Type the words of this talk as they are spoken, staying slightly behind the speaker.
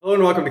Hello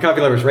and welcome to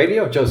Coffee Lovers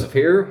Radio. Joseph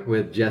here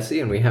with Jesse,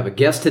 and we have a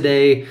guest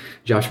today,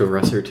 Joshua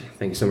Russert.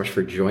 Thank you so much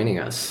for joining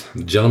us.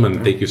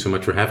 Gentlemen, thank you so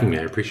much for having me.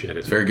 I appreciate it.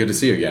 It's very good to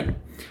see you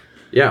again.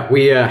 Yeah,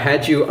 we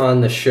had you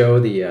on the show,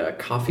 the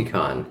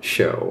CoffeeCon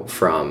show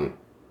from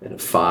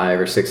 5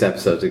 or 6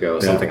 episodes ago,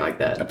 something like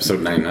that.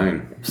 Episode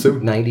 99.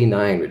 Episode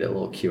 99, we did a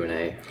little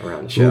Q&A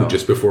around the show. Ooh,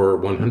 just before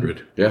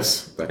 100.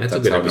 Yes, That's a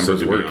good how episode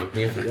numbers to work.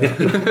 be on.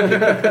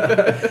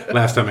 Yeah.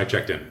 Last time I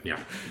checked in, yeah.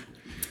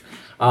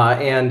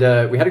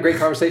 And we had a great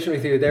conversation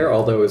with you there,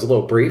 although it was a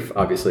little brief,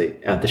 obviously,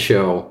 at the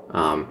show.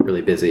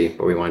 Really busy,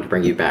 but we wanted to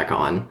bring you back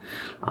on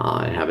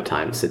and have a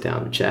time to sit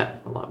down and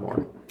chat a lot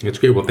more. It's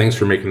great. Well, thanks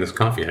for making this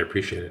coffee. I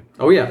appreciate it.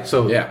 Oh, yeah.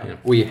 So Yeah.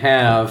 we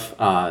have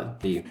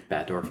the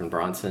Batdorf and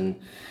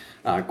Bronson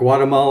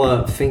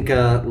Guatemala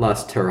Finca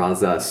Las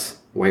Terrazas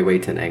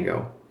Huehue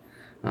Tenango.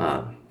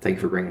 Thank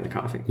you for bringing the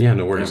coffee. Yeah,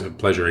 no worries. A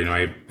pleasure. You know,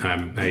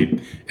 I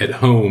at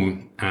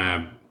home,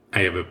 I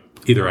have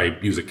either I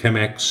use a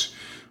Chemex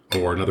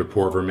or another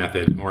pour over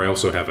method, or I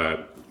also have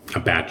a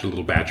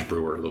little batch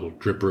brewer, a little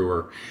drip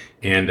brewer.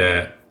 And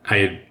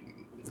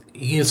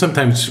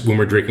sometimes when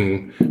we're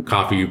drinking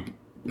coffee,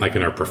 like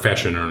in our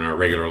profession or in our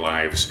regular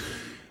lives,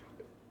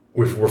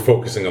 we're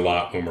focusing a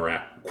lot when we're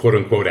at quote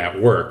unquote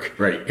at work.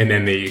 Right. And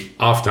then the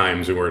off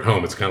times when we're at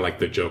home, it's kind of like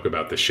the joke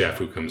about the chef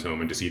who comes home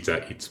and just eats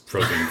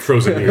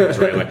frozen meals,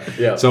 right? Like,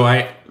 Yeah. So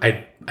I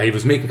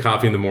was making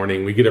coffee in the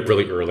morning. We get up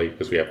really early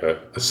because we have a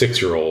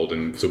 6-year-old,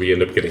 and so we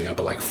end up getting up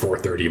at like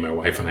 4:30. My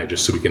wife and I,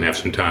 just so we can have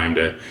some time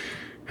to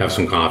have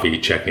some coffee,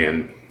 check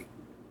in.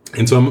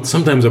 And so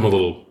sometimes I'm a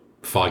little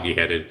foggy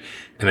headed,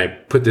 and I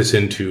put this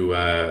into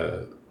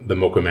the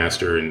Mocha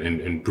Master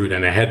and brewed,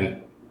 and I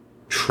hadn't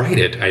tried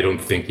it, I don't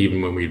think,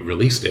 even when we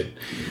released it.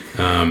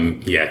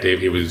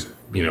 Dave, it was,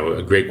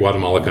 a great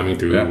Guatemala coming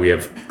through. Yeah. We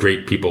have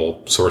great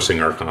people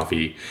sourcing our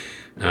coffee.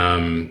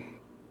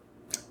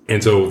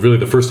 And so really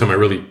the first time I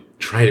really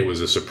tried it was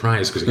a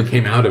surprise because it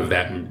came out of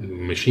that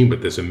machine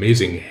with this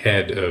amazing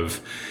head of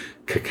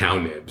cacao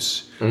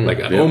nibs.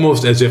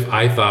 Almost as if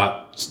I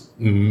thought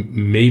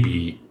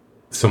maybe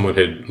someone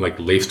had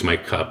laced my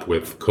cup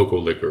with cocoa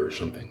liquor or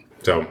something.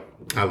 So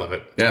I love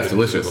it. Yeah, it's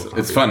delicious.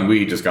 It's fun.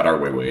 We just got our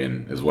Huehue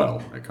in as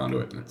well at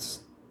Conduit, and it's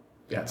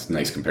a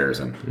nice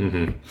comparison.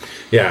 Mm-hmm.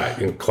 Yeah,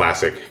 and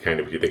classic kind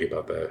of if you think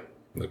about the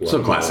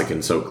So classic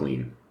and so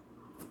clean.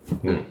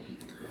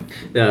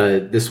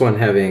 This one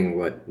having,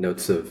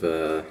 notes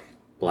of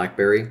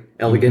blackberry?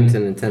 Elegant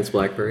and intense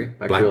blackberry?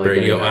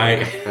 Blackberry.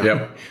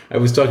 Yep. I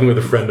was talking with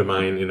a friend of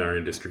mine in our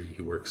industry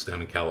who works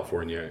down in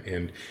California,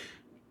 and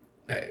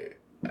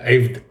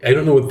I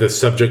don't know what the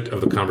subject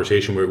of the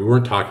conversation where we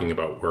weren't talking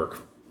about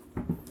work.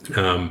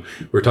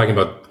 We were talking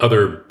about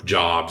other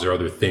jobs or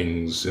other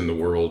things in the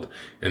world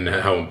and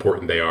how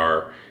important they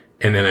are.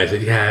 And then I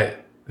said, yeah,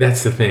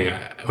 that's the thing.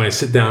 When I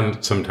sit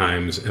down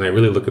sometimes and I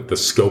really look at the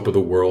scope of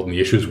the world and the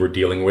issues we're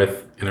dealing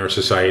with in our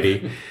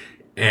society,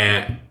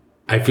 and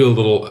I feel a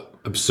little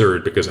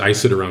absurd because I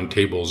sit around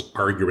tables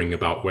arguing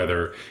about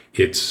whether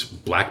it's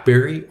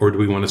blackberry or do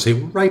we want to say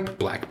ripe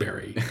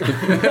blackberry.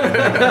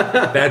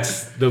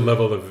 That's the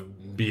level of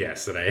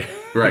BS that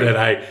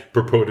I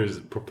purport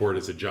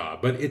as a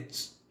job, but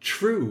it's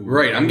true.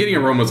 Right. I'm getting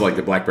aromas like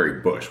the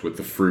blackberry bush with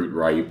the fruit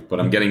ripe, but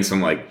I'm getting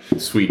some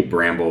sweet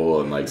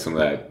bramble and some of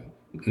that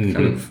kind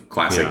of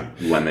classic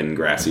lemon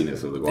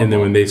grassiness of the Guatemala. And then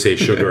when they say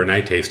sugar and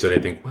I taste it,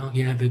 I think, well,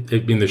 yeah,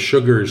 the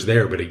sugar is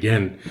there. But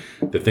again,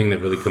 the thing that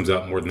really comes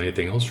out more than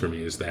anything else for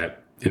me is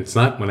that it's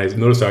not, when I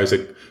noticed I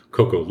said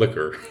cocoa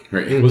liquor,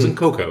 right. It wasn't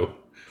cocoa.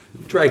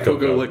 Dry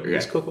cocoa liquor.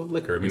 It's cocoa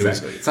liquor. I mean,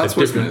 exactly. It's not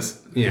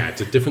Swissness. Yeah,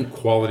 it's a different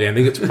quality. I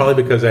think it's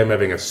probably because I'm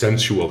having a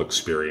sensual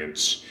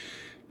experience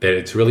that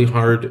it's really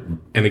hard.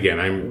 And again,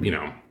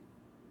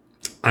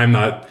 I'm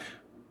not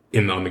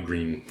on the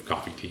green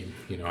coffee team.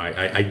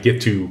 I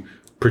get to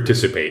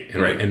participate,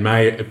 and my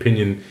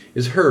opinion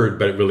is heard,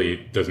 but it really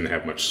doesn't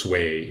have much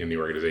sway in the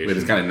organization. We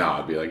just kind of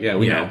nod, be like, yeah,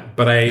 we know.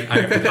 But I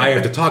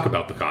have to talk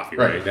about the coffee,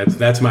 right?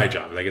 That's my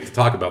job. I get to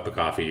talk about the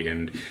coffee,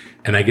 and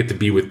I get to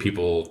be with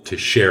people to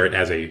share it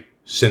as a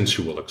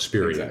sensual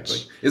experience.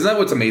 Exactly. Isn't that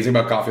what's amazing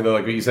about coffee, though?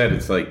 Like what you said,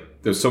 it's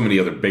there's so many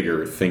other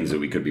bigger things that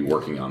we could be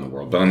working on in the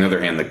world. But on the other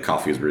hand, the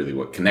coffee is really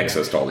what connects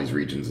us to all these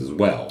regions as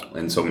well,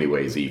 in so many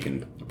ways that you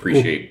can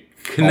appreciate.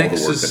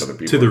 Connects us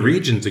to the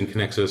regions and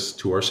connects us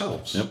to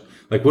ourselves. Yep.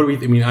 What do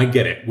we? I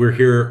get it. We're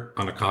here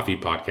on a coffee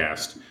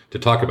podcast to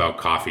talk about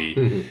coffee.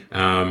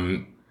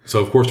 Mm-hmm.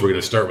 So of course we're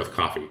going to start with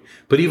coffee.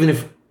 But even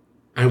if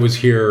I was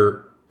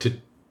here to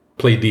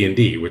play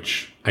D&D,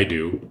 which I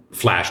do,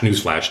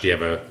 newsflash, do you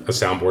have a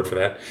soundboard for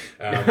that?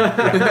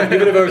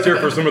 Even if I was here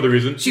for some other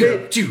reason,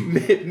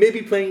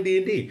 maybe playing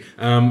D&D,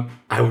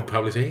 I would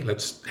probably say, hey,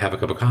 let's have a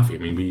cup of coffee.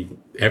 We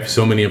have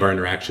so many of our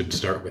interactions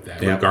start with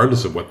that,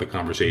 regardless of what the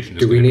conversation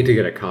is. Do we need to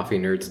get a Coffee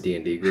Nerds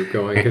D&D group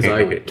going? Because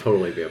I would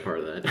totally be a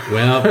part of that.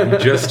 Well, we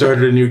just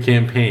started a new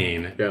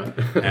campaign. Yeah.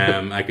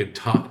 I could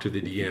talk to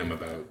the DM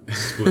about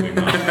splitting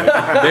off.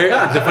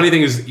 The funny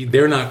thing is,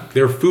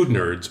 they're food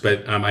nerds,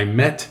 but I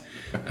met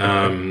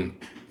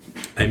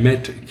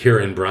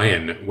Kira and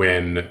Brian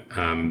when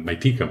my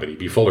tea company,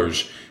 B.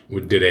 Fuller's,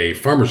 did a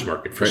farmer's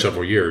market for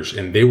several years,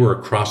 and they were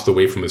across the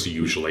way from us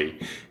usually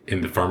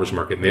in the farmer's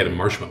market, and they had a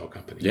marshmallow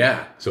company.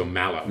 Yeah. So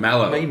Mallow.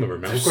 Mallow. I remember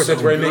Mallow. Of They're course, that's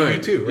so where I met good.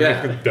 you too, right?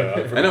 Yeah.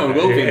 Duh, I know, and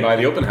Will came by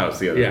the open house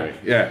the other Yeah. day.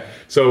 Yeah.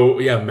 So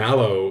yeah,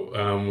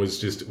 Mallow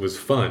was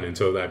fun, and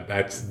so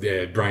that's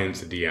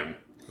Brian's the DM.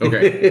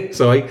 Okay.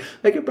 So I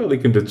could probably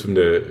convince him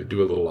to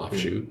do a little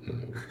offshoot.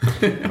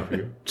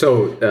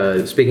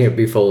 So, speaking of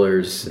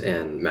befoolers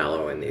and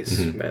Mallow in these,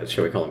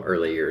 shall we call them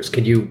early years,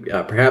 could you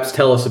perhaps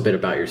tell us a bit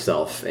about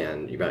yourself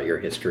and about your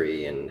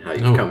history and how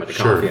you come into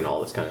sure. coffee and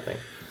all this kind of thing?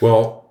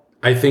 Well,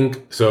 I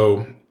think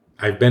so.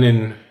 I've been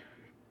in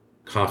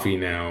coffee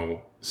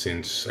now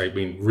since,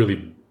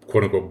 really,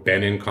 quote unquote,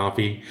 been in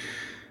coffee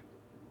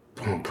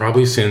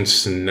probably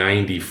since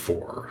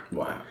 '94.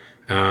 Wow.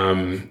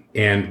 And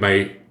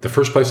the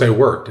first place I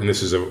worked, and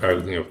this is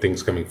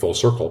things coming full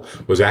circle,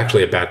 was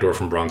actually a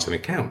Batdorf and Bronson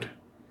account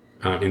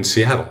in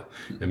Seattle,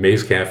 the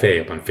Maze Cafe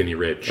up on Finney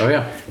Ridge. Oh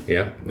yeah.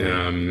 Yeah.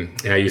 And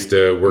I used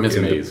to work Miss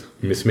in Maze.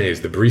 Miss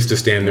Maze, the barista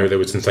stand there that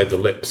was inside the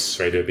lips,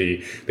 right?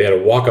 They had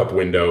a walk-up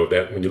window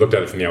that when you looked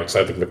at it from the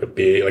outside, it looked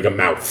like a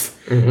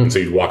mouth. And so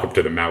you'd walk up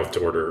to the mouth to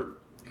order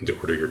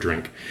your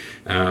drink.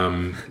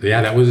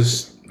 That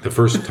was the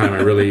first time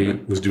I really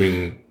was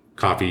doing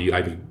coffee,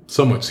 I think,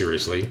 somewhat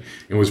seriously,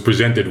 and was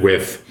presented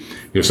with,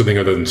 something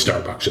other than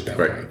Starbucks at that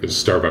point, because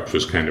Starbucks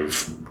was kind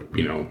of,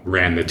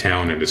 ran the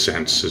town in a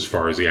sense as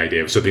far as the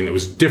idea of something that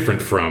was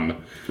different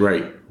from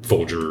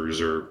Folgers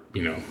or,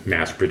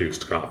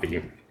 mass-produced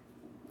coffee.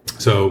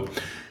 So,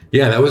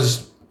 yeah, that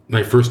was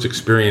my first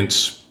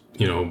experience,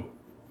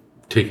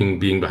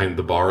 being behind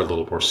the bar a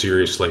little more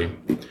seriously.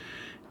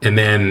 And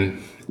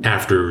then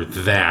after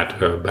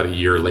that, about a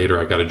year later,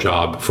 I got a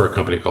job for a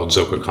company called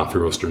Zoka Coffee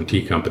Roaster and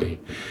Tea Company.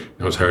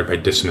 I was hired by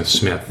Dismas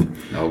Smith.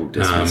 Oh,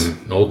 Dismas.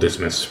 Old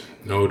Dismas.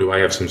 Oh, do I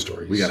have some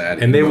stories? We got to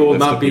add. And they will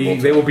not be.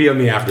 They will be on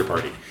the after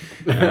party.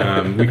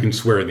 We can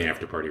swear in the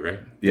after party, right?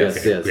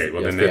 Yes. Great.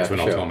 Well, yes, then that's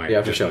when I'll tell my the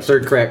after show.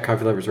 Third Crack,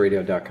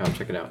 CoffeeLoversRadio.com.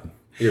 Check it out.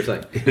 You're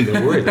saying.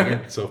 Don't worry,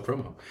 that's self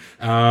promo.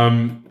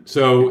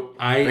 So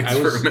I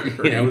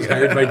was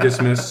hired by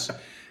Dismas,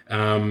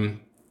 and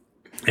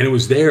it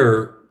was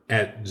there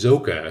at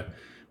Zoka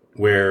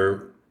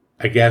where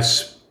I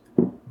guess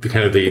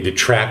the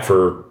track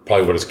for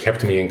probably what has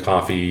kept me in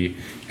coffee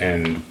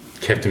and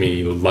kept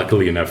me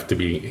luckily enough to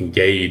be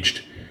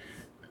engaged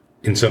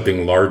in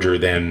something larger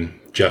than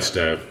just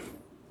a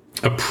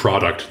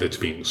product that's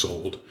being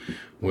sold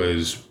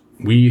was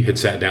we had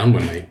sat down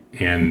one night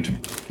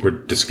and we're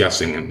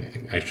discussing,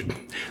 and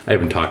I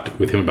haven't talked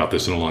with him about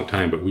this in a long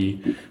time, but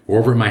we were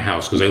over at my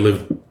house because I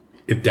live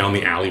down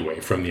the alleyway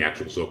from the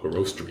actual Zoka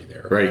roastery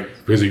there. Right.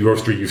 Because the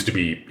roastery used to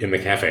be in the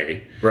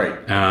cafe. Right.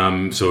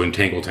 So in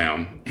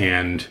Tangletown.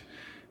 And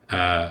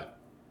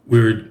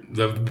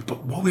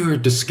what we were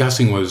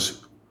discussing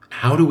was,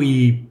 how do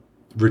we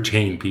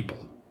retain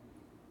people?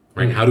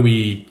 Right? How do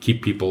we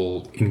keep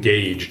people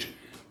engaged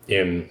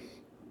in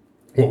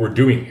what we're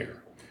doing here?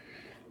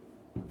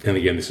 And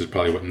again, this is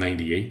probably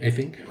 98, I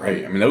think.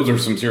 Right. I mean, those are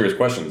some serious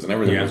questions, and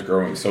everything was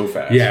growing so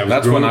fast. Yeah,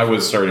 that's when I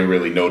was starting to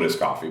really notice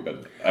coffee.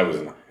 But I was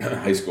in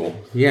high school.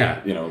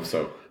 Yeah.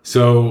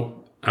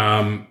 So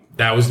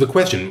that was the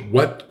question: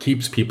 what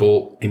keeps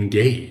people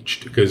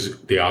engaged?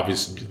 Because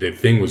the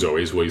thing was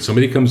always, well,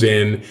 somebody comes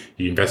in,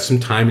 you invest some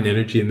time and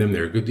energy in them.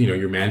 They're good.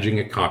 You're managing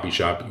a coffee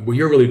shop. What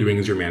you're really doing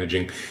is you're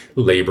managing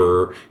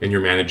labor and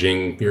you're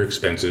managing your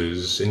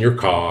expenses and your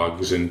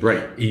cogs. And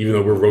even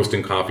though we're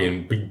roasting coffee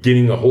and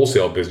beginning a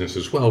wholesale business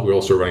as well, we're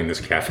also running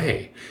this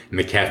cafe, and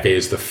the cafe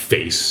is the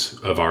face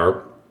of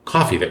our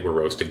coffee that we're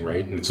roasting,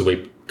 right? And it's the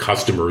way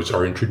customers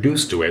are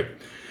introduced to it.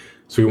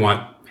 So we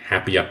want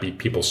happy, upbeat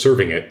people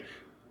serving it.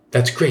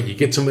 That's great. You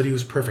get somebody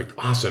who's perfect.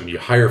 Awesome. You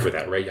hire for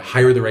that, right? You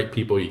hire the right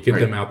people. You get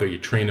them out there. You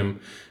train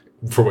them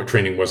for what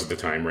training was at the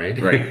time, right?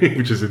 Right.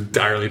 Which is an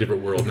entirely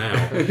different world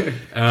now.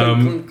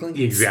 Clink, clink,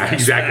 Exactly.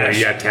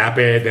 smash. Yeah. Tap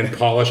it, then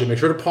polish it. Make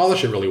sure to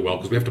polish it really well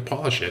because we have to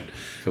polish it.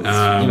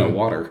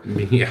 Water.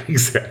 Yeah,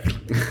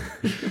 exactly.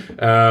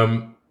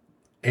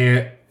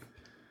 And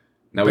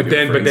Now but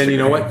then you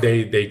know what?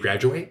 They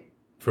graduate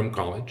from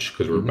college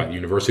because we're at the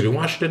University of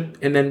Washington,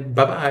 and then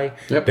bye-bye.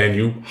 Yep. Then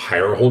you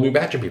hire a whole new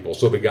batch of people.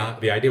 So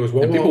the idea was,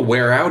 people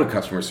wear out a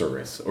customer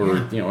service,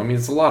 or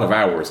it's a lot of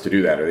hours to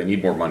do that, or they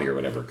need more money or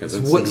whatever because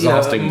it's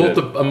exhausting.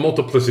 A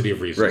multiplicity of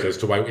reasons as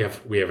to why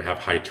we have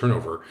high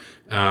turnover,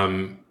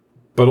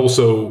 but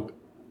also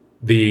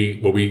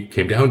what we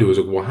came down to is,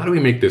 well, how do we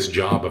make this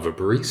job of a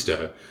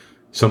barista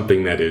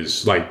something that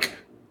is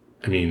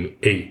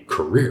a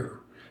career,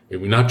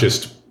 not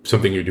just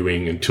something you're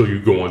doing until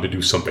you go on to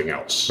do something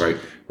else.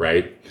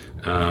 Right.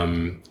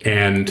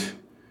 And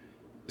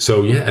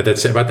so,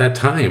 about that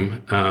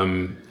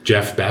time,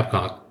 Jeff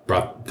Babcock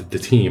brought the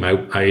team.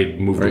 I had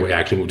moved away,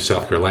 actually moved to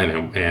South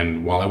Carolina.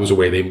 And while I was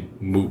away, they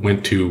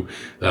went to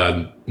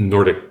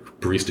Nordic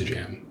Barista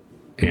Jam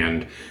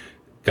and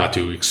got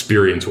to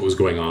experience what was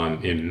going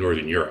on in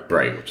Northern Europe.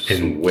 Right.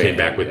 And came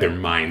back with their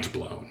minds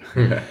blown.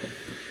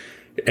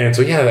 And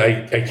so,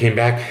 I came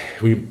back.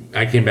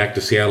 I came back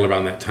to Seattle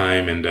around that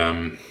time,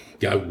 and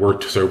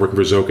started working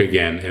for Zoka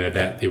again, and at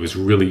that it was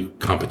really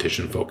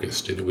competition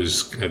focused. It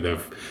was kind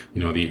of,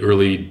 the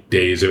early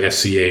days of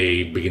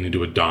SCA beginning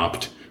to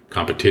adopt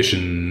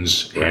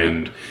competitions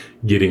and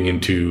getting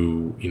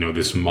into,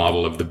 this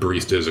model of the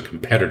barista as a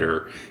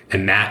competitor.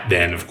 And that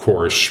then, of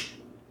course,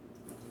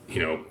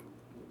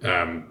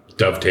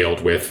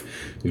 dovetailed with,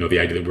 the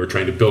idea that we were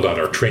trying to build out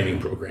our training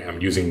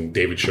program using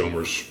David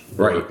Schomer's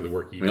work. The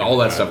work all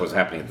that stuff was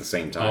happening at the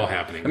same time. All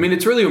happening. I mean,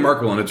 it's really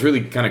remarkable, and it's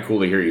really kind of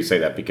cool to hear you say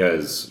that,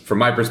 because from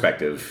my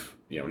perspective,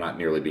 not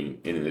nearly being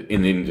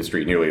in the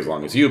industry nearly as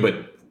long as you,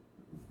 but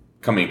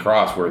coming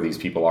across where these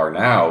people are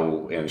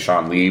now, and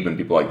Sean Lieb and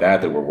people like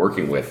that we're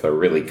working with are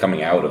really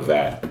coming out of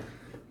that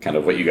kind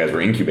of what you guys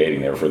were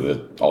incubating there for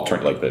the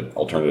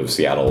alternative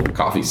Seattle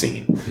coffee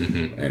scene,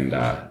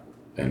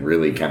 and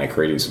really kind of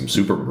creating some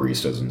super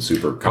baristas and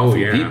super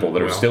coffee people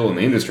that are still in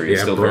the industry and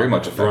still very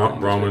much affected.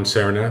 Bronwyn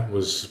Serenet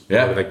was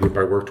that group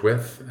I worked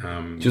with.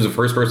 She was the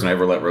first person I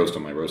ever let roast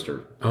on my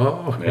roaster.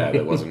 Oh. Yeah,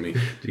 that wasn't me.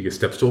 Did you get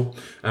step stool?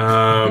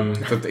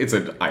 It's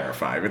an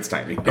IR5. It's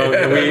tiny.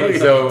 They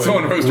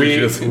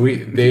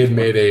had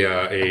made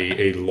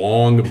a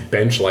long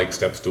bench-like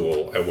step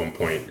stool at one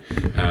point.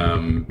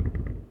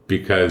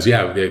 Because,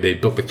 they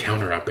built the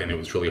counter up and it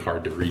was really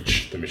hard to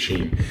reach the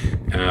machine.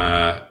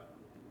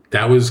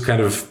 That was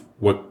kind of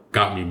what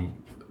got me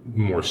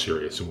more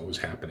serious in what was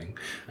happening.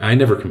 I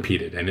never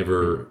competed. I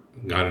never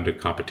got into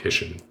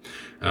competition.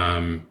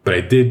 But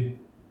I did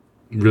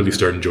really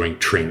start enjoying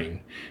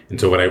training.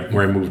 And so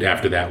where I moved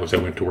after that was I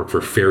went to work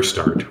for Fair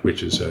Start,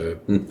 which is a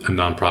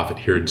nonprofit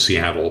here in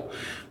Seattle.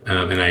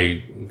 And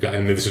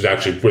this was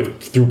actually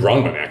through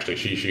Bronwyn, actually.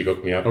 She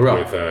hooked me up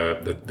with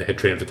the head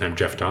trainer at the time,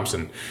 Jeff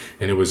Thompson.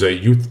 And it was a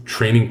youth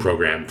training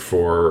program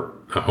for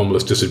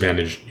homeless,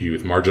 disadvantaged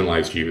youth,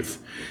 marginalized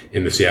youth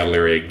in the Seattle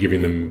area,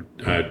 giving them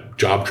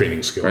job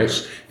training skills.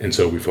 Right. And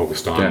so we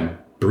focused on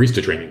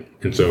barista training.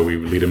 And so we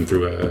would lead them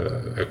through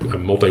a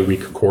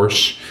multi-week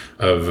course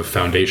of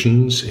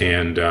foundations.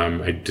 And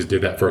I just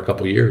did that for a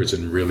couple of years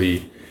and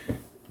really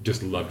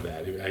just loved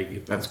that.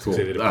 That's cool.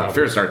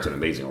 Fair Start's an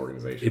amazing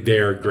organization. They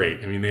are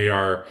great. I mean,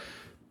 they're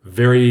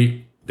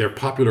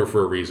popular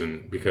for a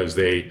reason, because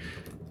they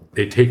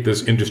take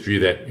this industry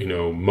that,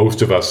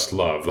 most of us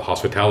love, the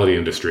hospitality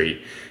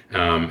industry,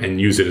 and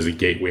use it as a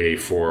gateway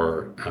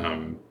for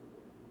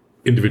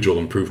individual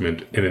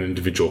improvement and an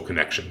individual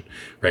connection,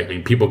 right? I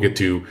mean, people get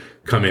to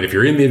come in, if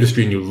you're in the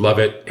industry and you love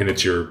it and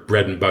it's your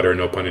bread and butter,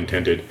 no pun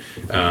intended,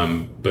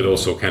 but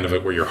also kind of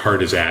like where your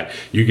heart is at,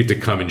 you get to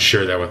come and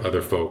share that with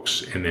other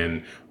folks and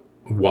then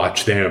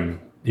watch them,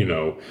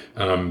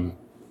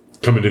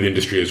 come into the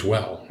industry as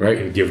well, right?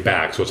 And give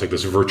back. So it's like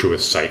this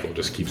virtuous cycle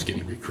just keeps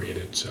getting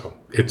recreated. So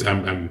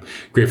I'm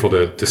grateful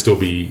to still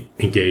be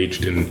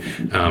engaged and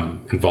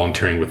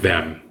volunteering with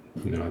them.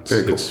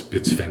 It's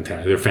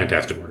fantastic. They're a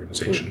fantastic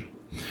organization.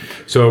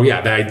 So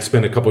I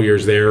spent a couple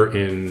years there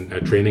in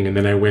training, and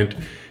then I went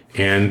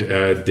and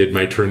did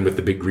my turn with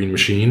the Big Green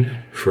Machine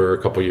for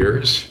a couple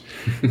years.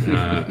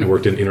 I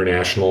worked in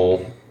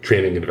international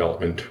training and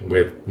development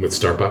with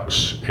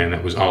Starbucks, and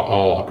that was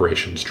all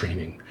operations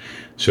training.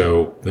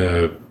 So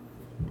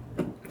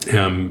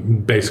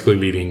basically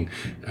leading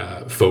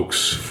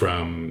folks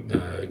from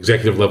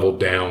executive level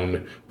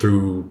down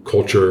through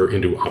culture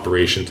into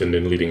operations, and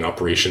then leading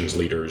operations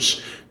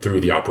leaders through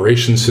the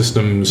operations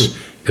systems,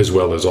 as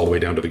well as all the way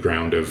down to the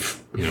ground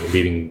of,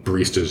 leading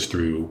baristas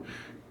through,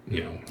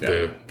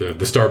 the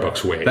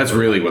Starbucks way. That's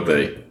really what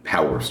the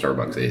power of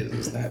Starbucks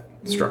is that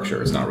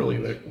structure. It's not really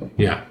the...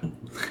 Yeah.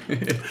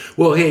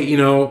 Well, hey,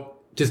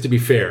 just to be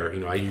fair,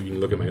 you can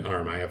look at my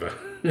arm. I have a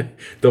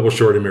double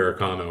short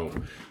Americano,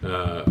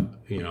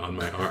 on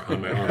my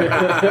arm.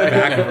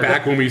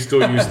 Back when we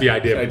still used the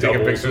idea of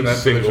doubles and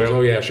singles.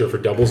 Oh yeah, sure. For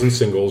doubles and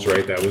singles,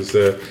 right? That was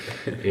that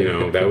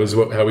was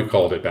how we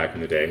called it back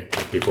in the day,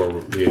 before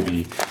we had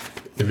the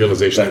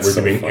realization that we're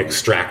doing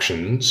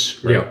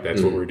extractions. Right? Yeah.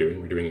 That's what we're doing.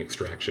 We're doing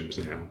extractions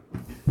now.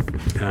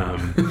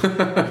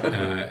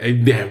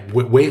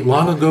 Way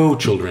long ago,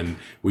 children,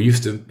 we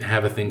used to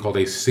have a thing called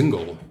a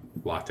single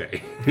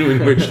latte,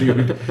 in which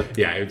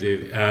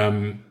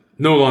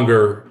no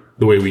longer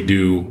the way we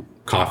do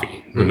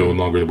coffee, no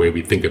longer the way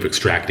we think of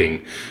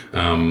extracting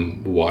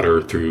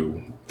water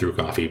through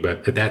coffee.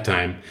 But at that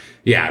time,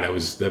 that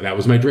was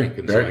my drink,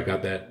 and so I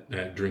got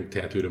that drink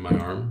tattooed on my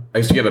arm. I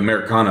used to get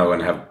Americano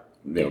and have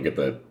get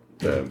the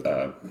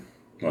I'm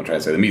trying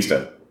to say the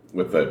Mista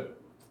with the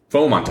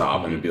foam on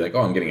top, and it'd be like,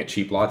 oh, I'm getting a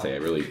cheap latte. I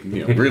really,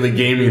 really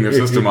gaming the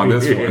system on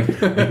this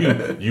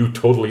one. you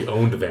totally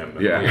owned them.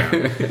 Yeah.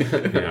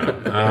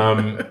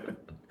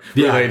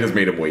 I just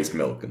made them waste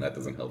milk, and that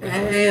doesn't help.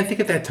 I think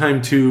at that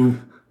time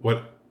too,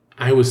 what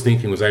I was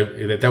thinking was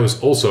that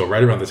was also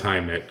right around the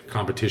time that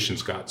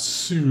competitions got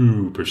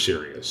super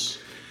serious,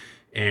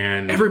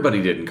 and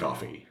everybody did in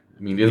coffee.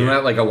 I mean, isn't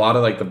that like a lot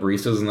of like the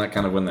baristas, and that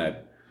kind of when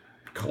that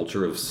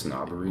culture of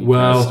snobbery kind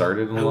of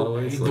started in a lot of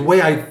ways? The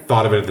way I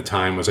thought of it at the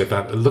time was I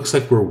thought it looks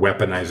like we're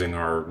weaponizing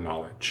our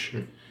knowledge.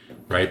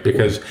 Right,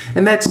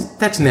 and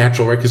that's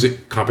natural, right? Because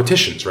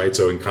competitions, right?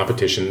 So in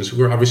competitions,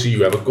 where obviously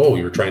you have a goal,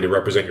 you're trying to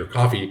represent your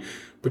coffee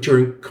but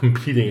you're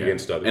competing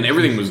against others. And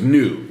everything was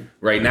new.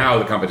 Right now,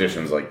 the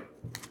competition's like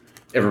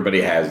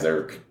everybody has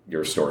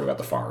your story about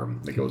the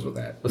farm that goes with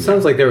that. Well, it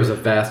sounds like there was a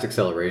vast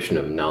acceleration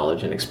of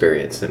knowledge and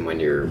experience, and when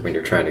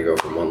you're trying to go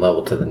from one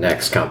level to the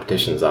next,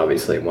 competition is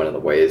obviously one of the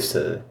ways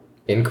to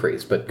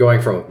increase. But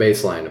going from a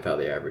baseline of how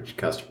the average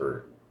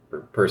customer or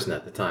person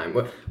at the time,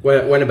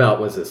 when about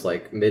was this,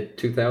 like mid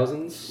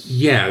 2000s?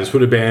 Yeah, this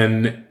would have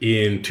been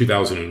in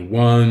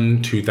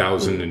 2001,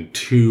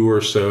 2002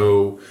 or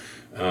so.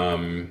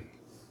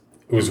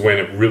 It was when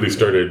it really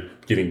started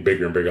getting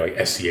bigger and bigger.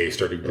 Like SCA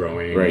started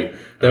growing. Right.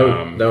 That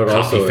would Coffee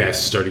also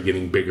Fest started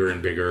getting bigger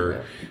and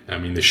bigger. Yeah. I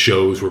mean, the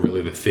shows were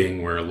really the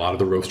thing where a lot of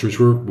the roasters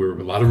were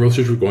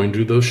going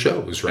to those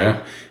shows,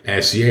 right? Yeah.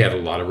 SCA had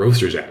a lot of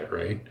roasters at it,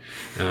 right?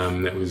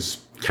 That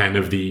was kind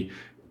of it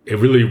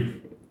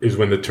really is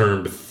when the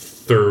term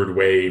third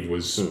wave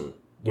was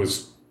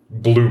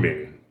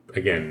blooming.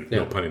 Again,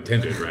 no pun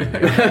intended, right?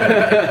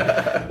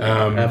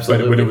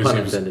 Absolutely, but when it was, pun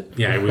intended.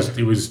 Yeah, it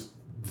was.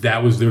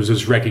 There was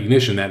this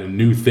recognition that a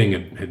new thing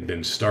had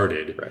been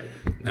started. Right.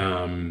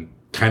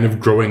 Kind of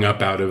growing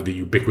up out of the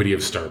ubiquity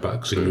of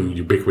Starbucks and the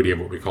ubiquity of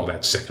what we call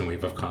that second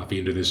wave of coffee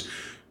into this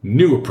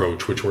new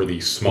approach, which were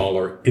these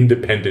smaller,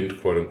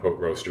 independent, quote unquote,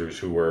 roasters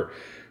who were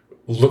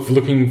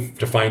looking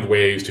to find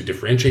ways to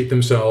differentiate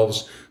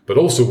themselves, but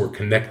also were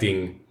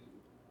connecting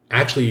to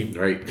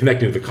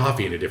the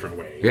coffee in a different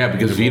way. Yeah,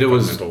 because Vita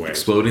was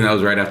exploding. That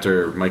was right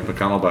after Mike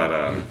McConnell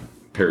bought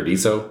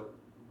Paradiso,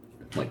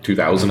 like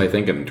 2000, I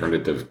think, and turned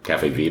it to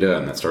Cafe Vita,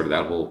 and that started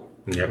that whole...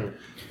 Yep.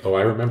 Oh,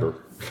 I remember.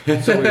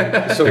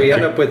 So we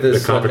end up with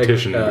this the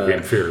competition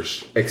became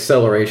fierce.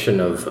 Acceleration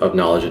of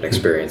knowledge and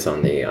experience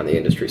on the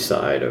industry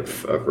side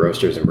of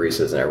roasters and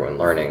baristas and everyone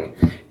learning,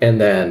 and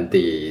then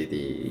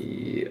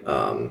the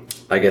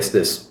I guess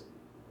this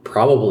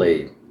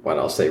probably what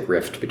I'll say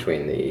rift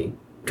between the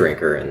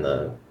drinker and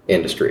the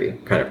industry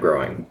kind of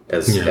growing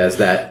as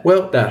that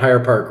higher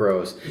part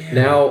grows. Yeah.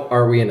 Now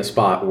are we in a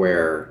spot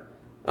where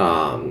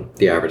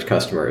the average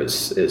customer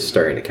is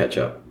starting to catch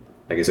up?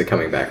 Like, is it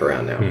coming back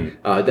around now?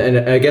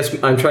 And I guess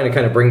I'm trying to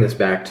kind of bring this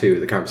back to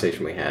the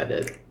conversation we had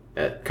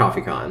at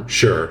CoffeeCon.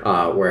 Sure.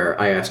 Where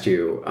I asked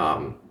you,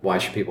 why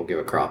should people give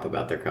a crop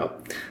about their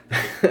cup?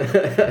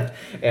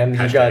 And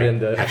you got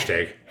into...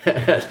 Hashtag.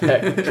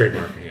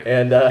 Trademarking.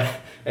 Yeah.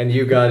 And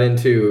you got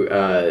into,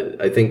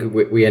 I think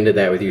we ended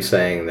that with you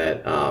saying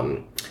that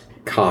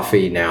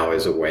coffee now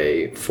is a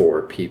way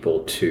for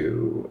people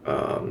to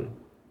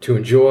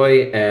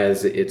enjoy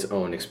as its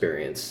own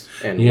experience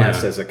and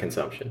less as a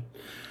consumption.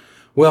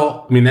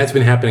 Well, I mean, that's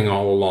been happening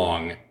all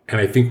along.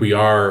 And I think we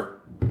are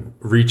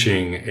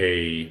reaching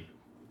I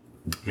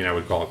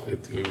would call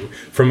it,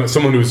 from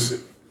someone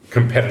who's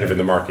competitive in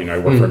the market. I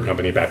work for a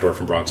company, Batdorf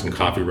and Bronson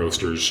Coffee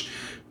Roasters.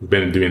 We've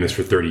been doing this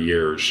for 30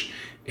 years.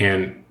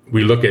 And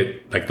we look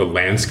at like the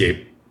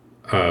landscape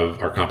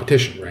of our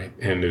competition, right?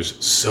 And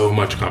there's so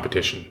much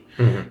competition.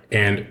 Mm-hmm.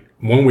 And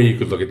one way you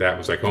could look at that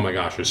was like, oh my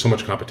gosh, there's so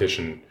much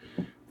competition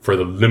for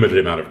the limited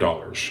amount of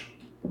dollars.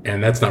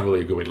 And that's not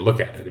really a good way to look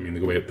at it. I mean,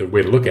 the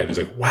way to look at it is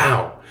like,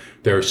 wow,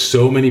 there are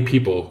so many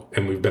people,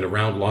 and we've been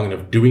around long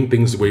enough doing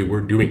things the way we're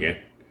doing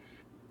it,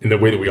 in the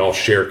way that we all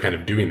share kind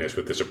of doing this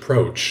with this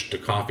approach to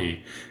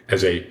coffee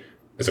as a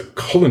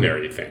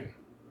culinary thing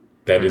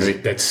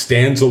that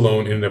stands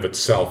alone in and of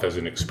itself as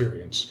an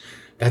experience.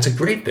 That's a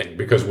great thing,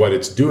 because what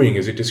it's doing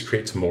is it just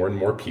creates more and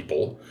more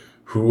people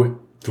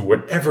who, through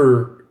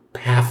whatever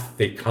path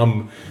they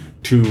come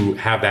to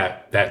have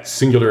that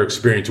singular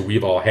experience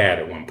we've all had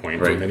at one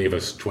point, for many of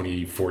us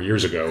 24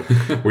 years ago,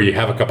 where you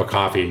have a cup of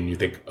coffee and you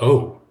think,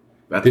 oh,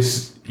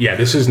 this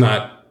is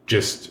not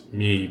just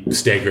me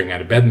staggering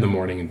out of bed in the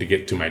morning and to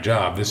get to my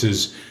job. This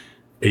is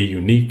a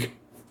unique,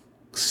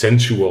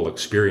 sensual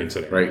experience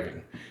that I'm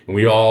having. And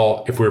we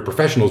all, if we're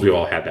professionals, we've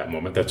all had that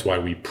moment. That's why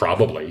we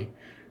probably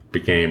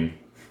became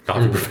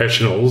coffee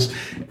professionals.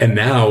 And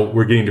now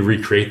we're getting to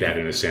recreate that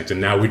in a sense. And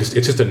now it's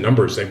just a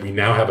numbers thing. We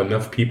now have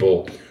enough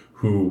people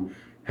who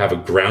have a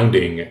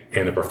grounding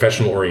and a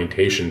professional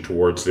orientation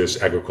towards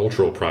this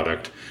agricultural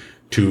product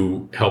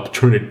to help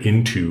turn it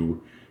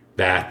into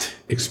that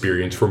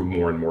experience for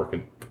more and more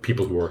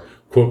people who are,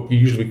 quote,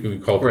 usually we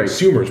call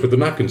consumers, but they're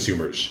not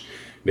consumers.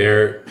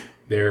 They're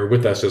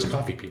with us as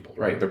coffee people.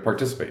 Right. They're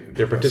participating.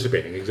 They're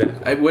participating,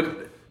 exactly.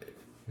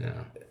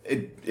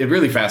 It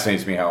really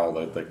fascinates me how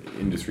the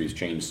industry's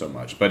changed so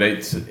much. But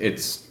it's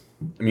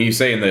I mean, you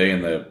say in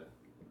the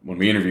when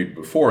we interviewed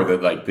before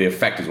that like the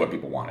effect is what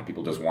people wanted.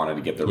 People just wanted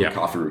to get their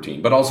coffee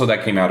routine. But also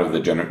that came out of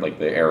the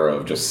era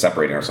of just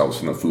separating ourselves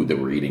from the food that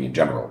we're eating in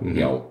general. Mm-hmm.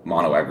 You know,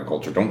 mono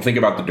agriculture. Don't think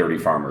about the dirty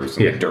farmers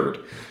and the dirt.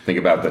 Think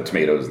about the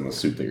tomatoes and the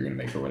soup that you're going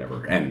to make or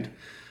whatever. And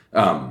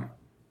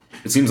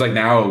it seems like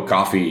now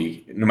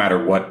coffee, no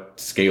matter what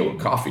scale of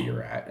coffee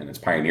you're at, and it's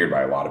pioneered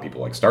by a lot of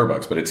people like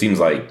Starbucks, but it seems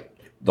like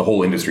the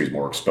whole industry is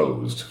more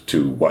exposed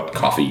to what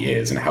coffee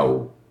is and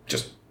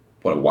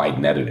what a wide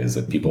net it is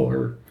that people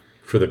are,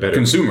 for the better,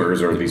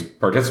 consumers or these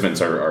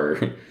participants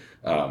are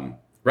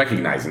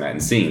recognizing that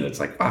and seeing that it's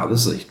like, wow,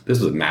 this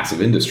is a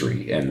massive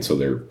industry, and so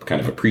they're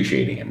kind of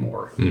appreciating it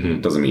more. Mm-hmm.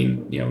 It doesn't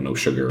mean no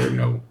sugar or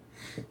no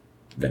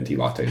venti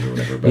lattes or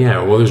whatever. But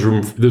Yeah, well, there's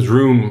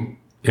room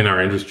in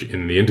our industry,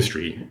 in the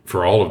industry,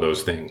 for all of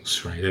those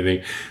things, right?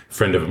 I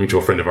think a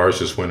mutual friend of ours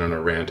just went on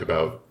a rant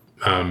about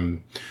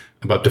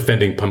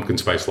defending pumpkin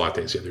spice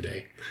lattes the other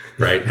day,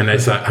 right? And I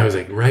was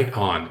like, right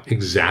on,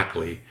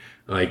 exactly.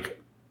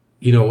 Like,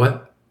 you know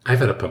what? I've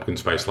had a pumpkin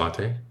spice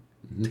latte.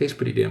 It tastes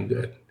pretty damn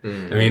good. I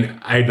mean,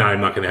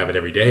 I'm not going to have it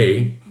every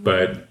day,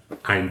 but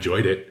I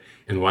enjoyed it.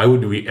 And why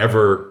would we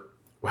ever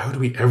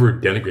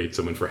denigrate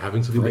someone for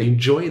having something they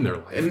enjoy in their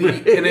life? And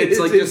it's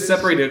like just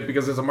separate it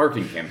because it's a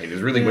marketing campaign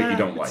is really what you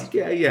don't like.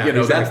 Yeah. You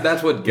know, exactly.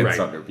 that's what gets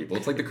under people.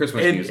 It's like the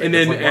Christmas music. And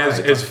then it's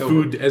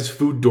like, as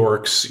food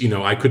dorks, you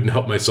know, I couldn't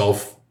help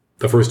myself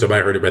the first time I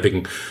heard it by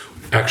thinking,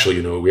 actually,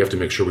 you know, we have to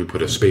make sure we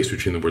put a space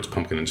between the words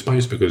pumpkin and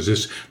spice because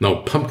there's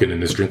no pumpkin in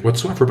this drink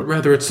whatsoever, but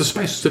rather it's the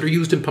spices that are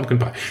used in pumpkin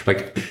pie.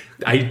 Like,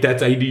 I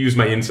need to use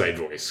my inside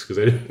voice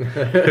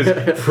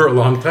because for a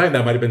long time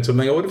that might have been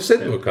something I would have said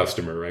to a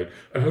customer, right?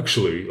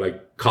 Actually,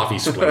 like coffee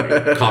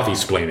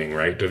splaining,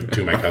 right,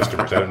 to my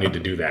customers. I don't need to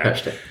do that.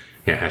 Hashtag.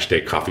 Yeah,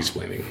 hashtag coffee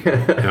splaining.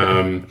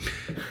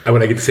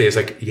 What I get to say is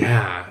like,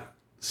 yeah,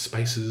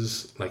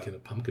 spices like in a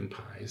pumpkin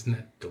pie, isn't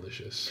that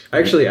delicious? I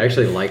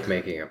actually like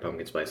making a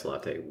pumpkin spice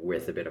latte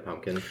with a bit of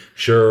pumpkin.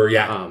 Sure,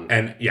 yeah,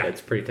 and yeah,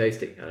 it's pretty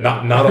tasty.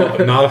 Not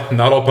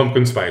all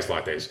pumpkin spice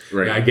lattes.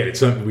 Right. Yeah, I get it.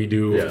 Something we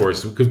do, of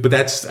course, but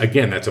that's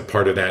a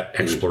part of that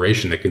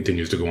exploration that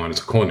continues to go on as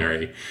a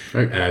culinary,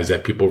 as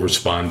that people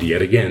respond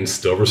yet again,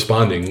 still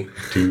responding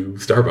to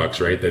Starbucks,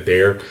 right? That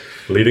they're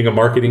leading a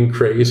marketing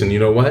craze, and you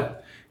know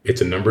what? It's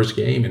a numbers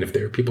game, and if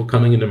there are people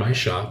coming into my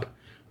shop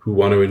who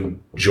want to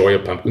enjoy a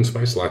pumpkin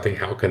spice latte,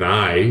 how can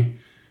I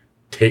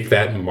take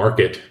that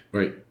market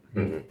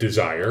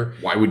desire?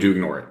 Why would you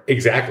ignore it?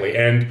 Exactly,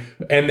 and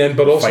then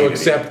but also Fight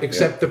it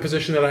accept the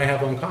position that I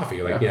have on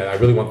coffee. Like, I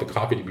really want the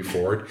coffee to be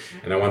forward,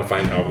 and I want to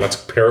find out. Let's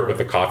pair it with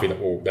the coffee that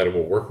it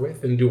will work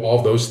with, and do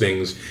all those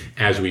things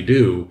as we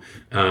do,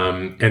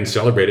 and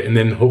celebrate it, and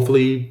then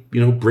hopefully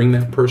bring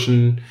that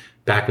person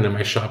back into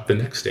my shop the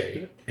next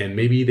day, and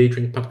maybe they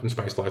drink pumpkin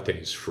spice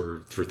lattes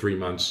for 3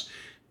 months.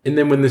 And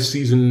then when the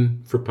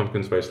season for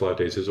pumpkin spice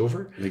lattes is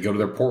over, they go to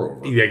their pour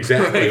over. Yeah,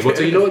 exactly. Well,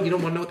 so you know what? You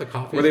don't want to know what the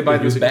coffee or is. they buy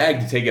this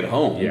bag to take it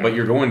home, but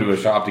you're going to a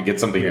shop to get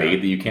something Yeah.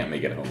 made that you can't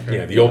make at home.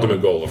 Yeah, the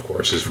ultimate goal, of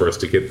course, is for us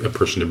to get a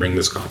person to bring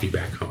this coffee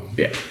back home.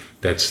 Yeah.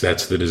 That's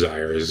the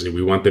desire. Is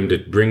we want them to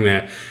bring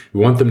that.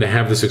 We want them to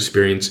have this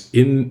experience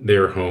in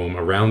their home,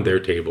 around their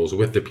tables,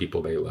 with the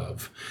people they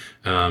love,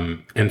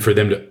 and for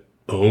them to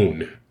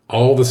own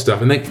all the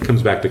stuff. And that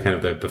comes back to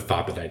kind of the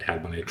thought that I'd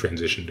had when I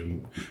transitioned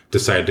and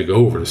decided to go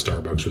over to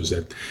Starbucks, was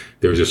that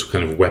there was this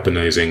kind of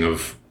weaponizing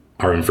of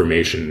our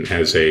information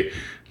as a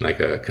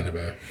kind of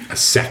a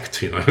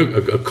sect,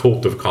 a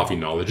cult of coffee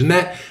knowledge. And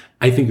that,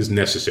 I think, is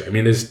necessary. I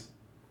mean,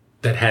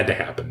 that had to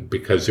happen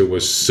because there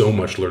was so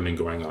much learning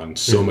going on,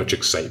 so much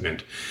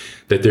excitement,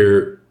 that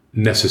there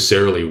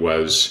necessarily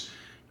was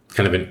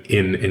kind of an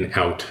in and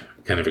out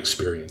kind of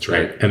experience,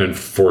 right? And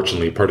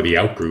unfortunately, part of the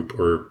out group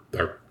are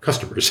our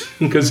customers,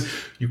 because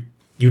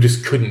you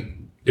just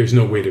couldn't. There's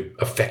no way to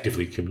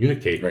effectively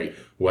communicate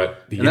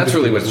what the and that's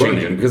really what's learning.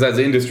 changing, because as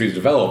the industry's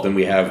developed and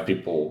we have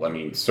people, I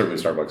mean,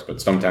 certainly Starbucks, but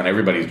Stumptown,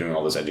 everybody's doing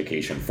all this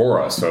education for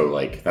us. So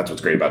like that's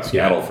what's great about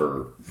Seattle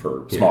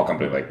for a small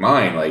company like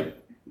mine. Like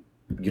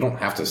you don't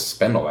have to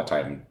spend all that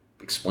time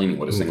explaining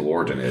what a single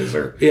origin is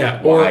or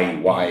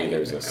why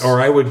there's this. Or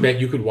I would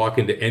bet you could walk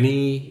into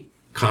any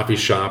coffee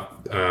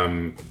shop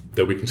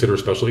that we consider a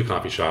specialty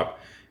coffee shop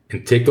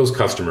and take those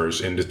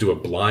customers and just do a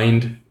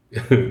blind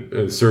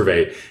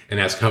survey and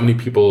ask how many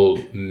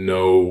people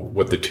know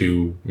what the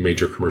two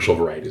major commercial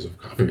varieties of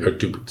coffee or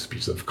two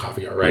species of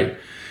coffee are, right?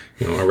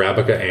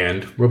 Arabica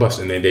and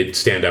Robusta. And they'd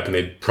stand up and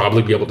they'd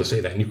probably be able to say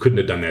that. And you couldn't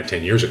have done that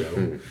 10 years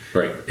ago.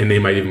 Right. And they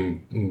might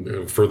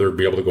even further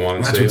be able to go on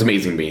and That's say, what's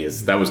amazing to me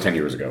is that was 10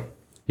 years ago.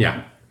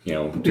 Yeah.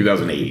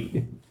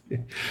 2008.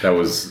 That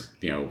was,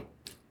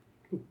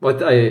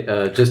 What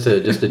I just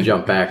to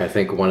jump back, I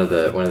think one of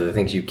the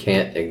things you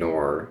can't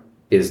ignore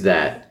is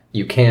that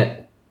you can't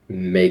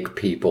make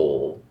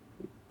people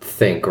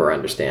think or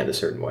understand a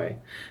certain way.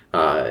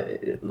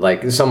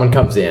 Like someone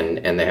comes in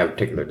and they have a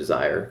particular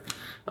desire.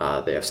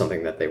 They have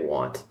something that they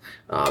want.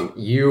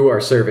 You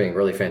are serving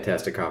really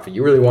fantastic coffee.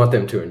 You really want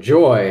them to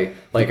enjoy.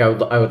 Like I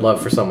would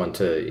love for someone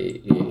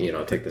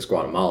to take this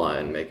Guatemala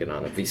and make it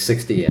on a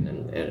V60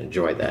 and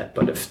enjoy that.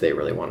 But if they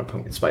really want a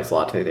pumpkin spice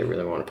latte, they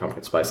really want a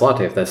pumpkin spice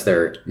latte. If that's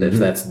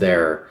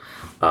their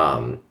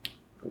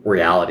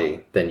reality,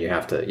 then you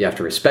have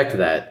to respect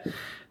that.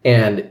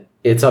 And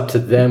it's up to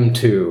them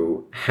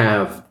to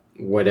have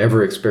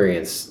whatever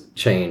experience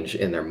change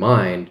in their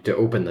mind to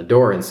open the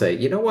door and say,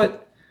 you know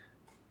what?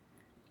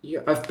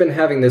 I've been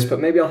having this,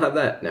 but maybe I'll have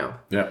that now.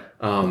 Yeah.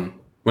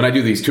 When I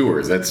do these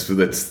tours, that's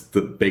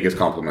the biggest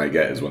compliment I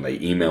get is when they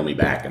email me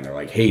back and they're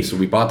like, "Hey, so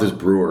we bought this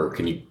brewer.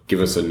 Can you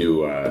give us a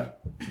new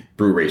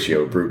brew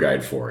ratio, brew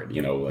guide for it?"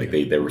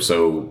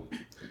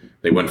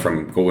 They went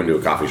from going to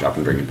a coffee shop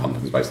and drinking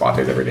pumpkin spice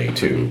lattes every day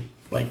to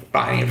like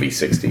buying a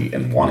V60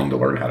 and wanting to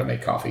learn how to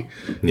make coffee.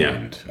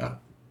 Yeah.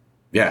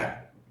 And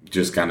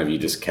just kind of you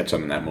just catch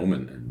them in that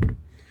moment. And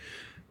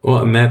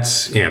Well, and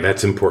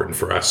that's important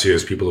for us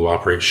as people who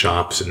operate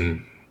shops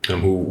and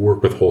who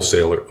work with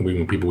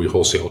people we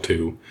wholesale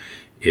to.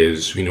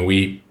 Is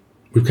we're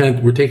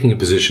taking a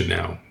position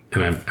now,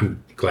 and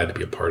I'm glad to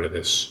be a part of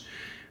this,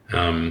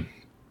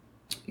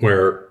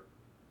 where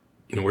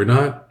we're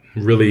not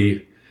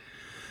really.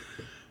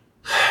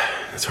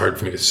 It's hard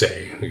for me to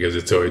say because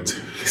it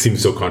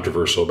seems so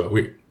controversial, but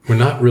we're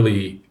not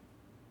really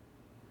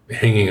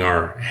hanging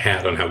our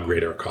hat on how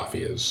great our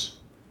coffee is,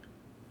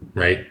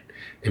 right?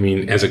 I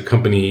mean, as a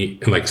company,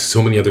 and like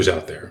so many others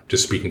out there,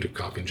 just speaking to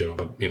coffee in general,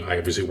 but I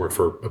obviously work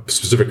for a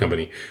specific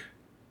company.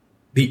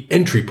 The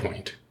entry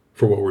point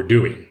for what we're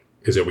doing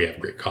is that we have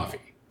great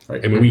coffee.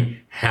 Right. I mean,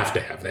 we have to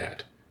have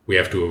that. We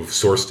have to have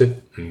sourced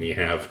it, and we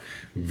have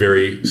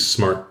very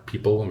smart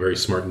people, a very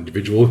smart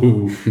individual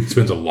who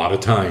spends a lot of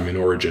time in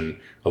origin,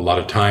 a lot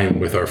of time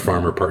with our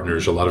farmer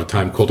partners, a lot of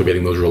time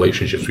cultivating those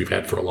relationships we've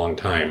had for a long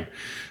time,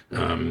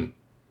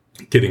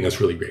 getting us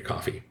really great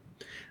coffee.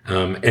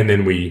 And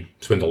then we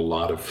spend a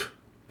lot of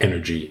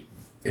energy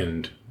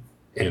and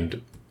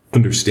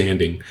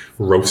understanding,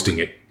 roasting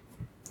it,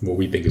 what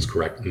we think is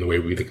correct and the way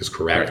we think is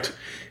correct, right,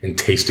 and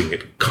tasting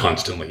it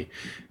constantly.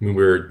 I mean,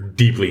 we're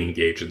deeply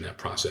engaged in that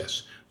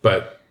process.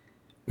 But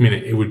I mean,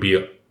 it would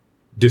be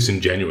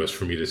disingenuous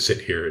for me to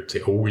sit here and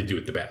say, "Oh, we do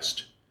it the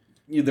best."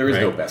 There is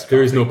no best.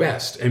 There is no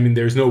best. I mean,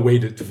 there's no way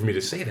for me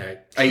to say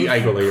that.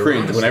 I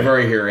cringe whenever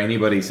I hear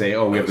anybody say,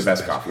 "Oh, we have the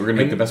best coffee. We're going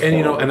to make the best."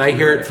 And I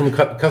hear it from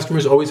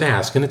customers always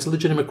ask, and it's a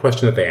legitimate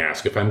question that they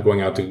ask. If I'm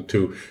going out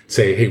to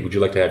say, "Hey, would you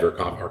like to have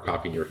our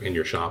coffee in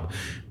your shop?"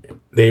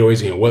 They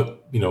always,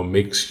 what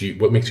makes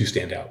you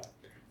stand out?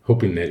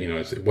 Hoping that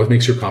what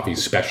makes your coffee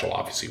special.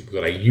 Obviously,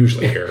 what I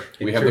usually hear.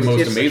 We have the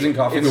most amazing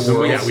coffee in the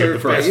world. Yeah, we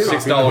have for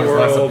 $6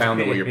 less a pound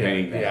than what you're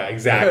paying now. Yeah,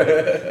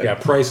 exactly. Yeah,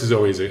 price is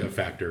always a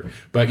factor.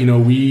 But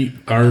we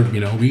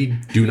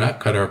do not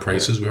cut our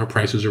prices. Our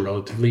prices are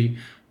relatively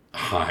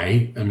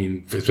high. I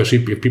mean,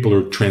 especially if people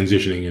are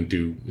transitioning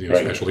into right,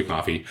 specialty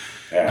coffee.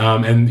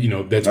 Yeah. And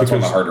that's one of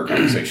the harder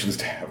conversations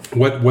to have.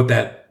 What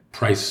that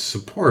price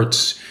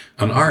supports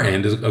on our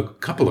end is a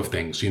couple of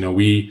things.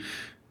 We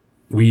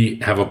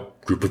have a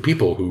group of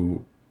people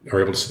who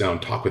are able to sit down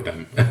and talk with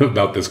them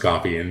about this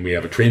coffee, and we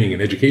have a training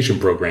and education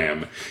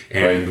program,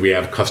 and right, we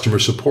have customer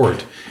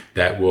support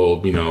that will,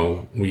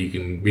 we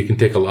can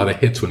take a lot of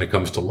hits when it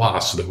comes to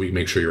loss so that we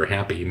make sure you're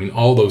happy. I mean,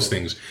 all those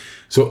things.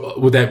 So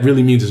what that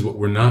really means is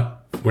we're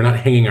not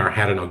hanging our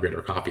hat on how great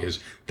our coffee is.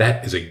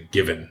 That is a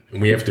given,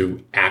 and we have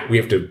to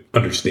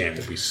understand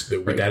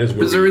that that is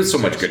because there is so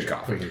much good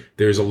coffee.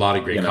 There's a lot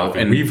of great coffee,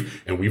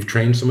 and we've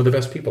trained some of the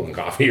best people in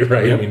coffee,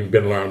 right? Yep. I mean, we've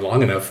been around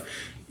long enough.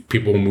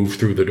 People move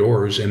through the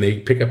doors and they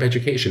pick up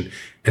education,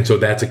 and so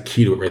that's a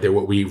key to it right there.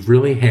 What we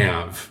really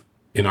have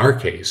in our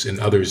case, and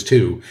others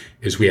too,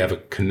 is we have a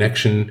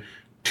connection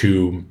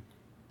to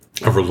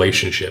a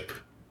relationship.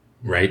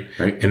 Right.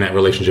 And that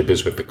relationship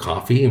is with the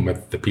coffee and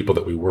with the people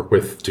that we work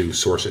with to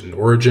source it in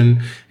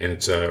origin. And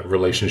it's a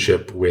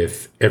relationship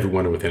with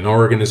everyone within our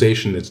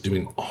organization that's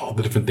doing all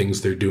the different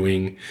things they're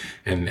doing.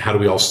 And how do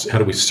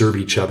we serve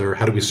each other?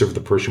 How do we serve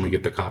the person we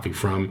get the coffee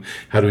from?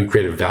 How do we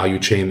create a value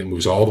chain that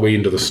moves all the way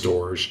into the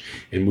stores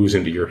and moves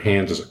into your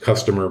hands as a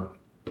customer?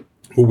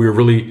 What we're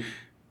really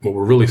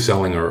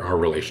selling are our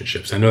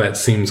relationships. I know that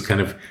seems kind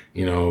of,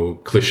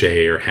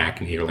 cliche or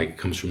hackney, or like it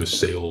comes from a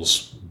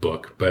sales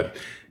book, but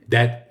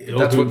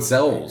that's what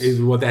sells.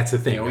 That's the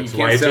thing.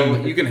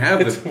 You can have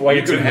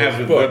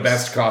the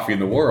best coffee in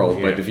the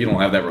world, but if you don't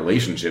have that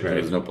relationship, right,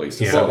 there's no place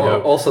to sell.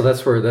 Well, also,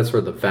 that's where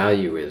the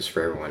value is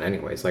for everyone,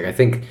 anyways. Like I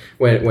think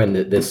when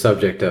this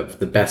subject of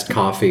the best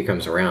coffee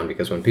comes around,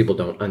 because when people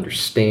don't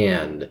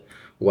understand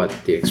what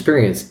the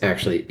experience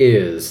actually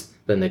is,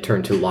 then they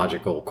turn to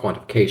logical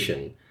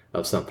quantification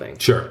of something.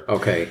 Sure.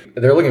 Okay.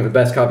 They're looking for the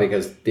best coffee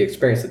because the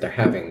experience that they're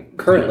having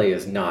currently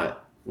is not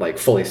like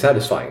fully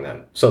satisfying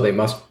them, so they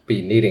must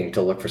be needing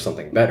to look for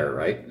something better,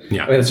 right?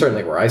 Yeah, I mean, it's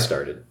certainly where I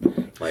started.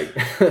 Like,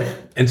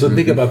 and so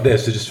think about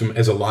this just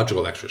as a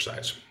logical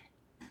exercise.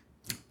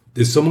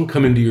 Does someone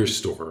come into your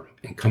store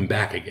and come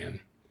back again,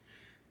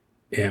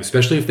 and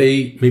especially if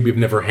they maybe have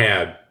never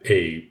had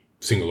a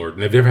single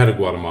origin, they've never had a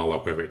Guatemala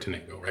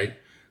Huehuetenango, right?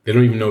 They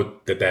don't even know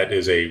that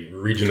is a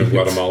region of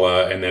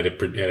Guatemala and that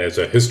it has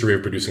a history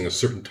of producing a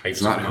certain type.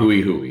 It's not hui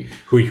hui.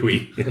 Hui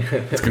hui.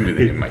 It's going to be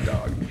the name of my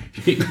dog.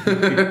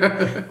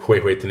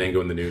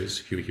 Huehuetenango in the news.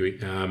 Hui hui.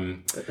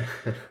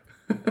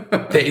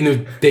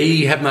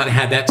 They have not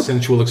had that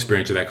sensual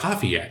experience of that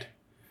coffee yet,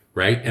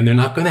 right? And they're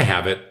not going to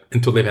have it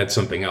until they've had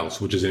something else,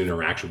 which is an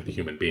interaction with a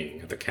human being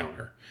at the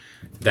counter.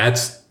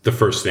 That's the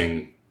first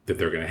thing that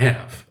they're going to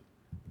have.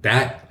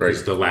 That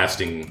is the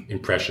lasting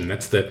impression.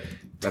 That's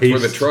where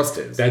the trust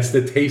is. That's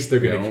the taste they're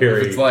going to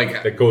carry. It's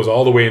like that goes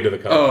all the way into the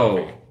cup.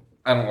 Oh,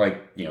 I don't like,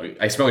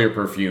 I smell your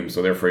perfume,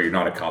 so therefore you're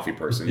not a coffee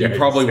person. You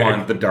probably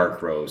want the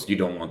dark roast. You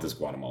don't want this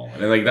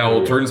Guatemalan. And that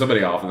will turn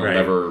somebody off and they'll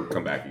never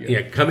come back again.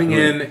 Yeah, coming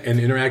in and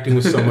interacting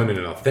with someone in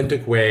an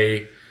authentic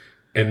way.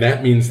 And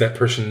that means that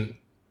person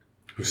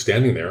who's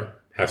standing there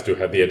has to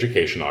have the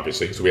education,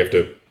 obviously. So we have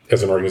to,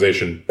 as an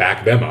organization,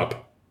 back them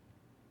up.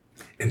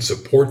 and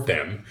support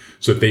them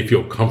so that they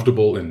feel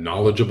comfortable and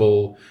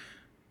knowledgeable,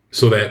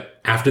 so that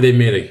after they've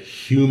made a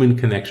human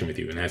connection with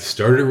you and have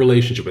started a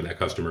relationship with that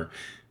customer,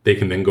 they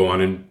can then go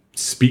on and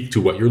speak to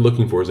what you're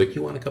looking for. It's like,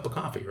 you want a cup of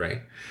coffee,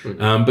 right?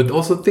 But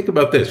also think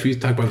about this. We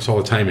talk about this all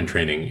the time in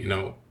training. You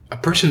know, a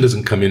person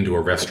doesn't come into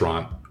a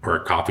restaurant or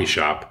a coffee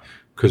shop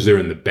because they're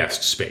in the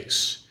best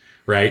space,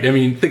 right? I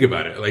mean, think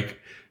about it. Like,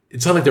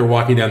 it's not like they're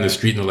walking down the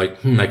street and they're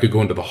like, I could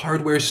go into the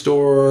hardware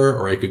store,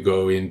 or I could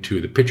go into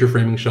the picture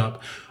framing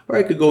shop, or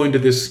I could go into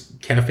this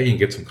cafe and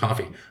get some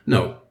coffee.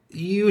 No.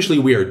 Usually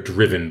we are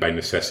driven by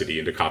necessity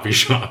into coffee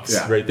shops,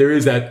 right? There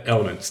is that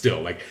element still.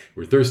 Like,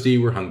 we're thirsty,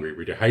 we're hungry,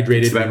 we're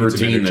dehydrated. It's that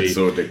routine that's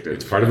so addictive.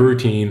 It's part of a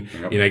routine.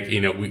 Yep.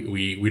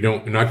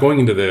 We're not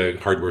going into the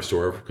hardware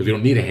store because we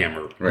don't need a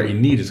hammer. Right. What we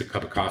need is a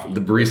cup of coffee. The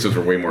baristas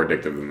are way more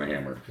addictive than the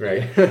hammer.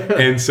 Right.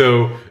 And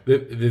so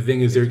the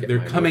thing is,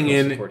 they're coming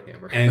in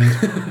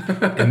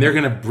and they're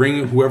going to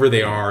bring whoever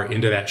they are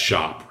into that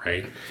shop,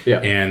 right?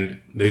 Yeah.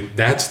 And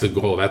that's the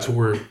goal. That's what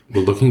we're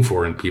looking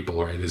for in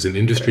people, right? As an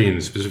industry,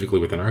 and specifically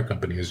within our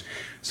company, is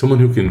someone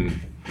who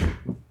can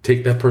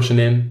take that person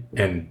in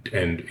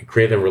and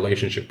create a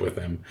relationship with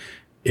them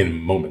in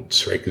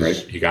moments, right?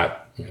 Because you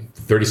got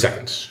 30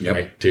 seconds,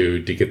 right, to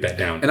get that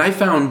down. And I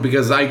found,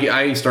 because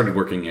I started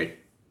working at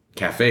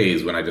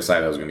cafes when I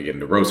decided I was going to get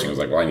into roasting, I was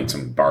like, well, I need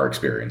some bar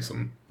experience,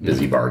 some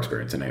busy bar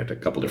experience, and I had a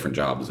couple different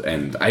jobs,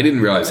 and I didn't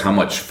realize how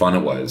much fun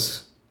it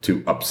was to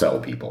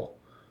upsell people,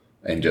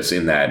 and just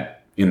in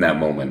that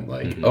moment,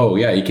 like, oh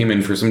yeah, you came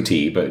in for some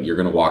tea, but you're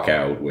going to walk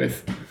out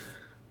with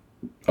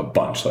a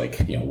bunch, like,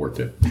 worked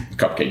at a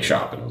cupcake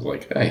shop, and I was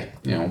like, hey,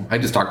 I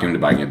just talked to him to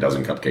buying a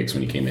dozen cupcakes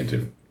when he came in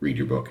to read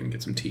your book and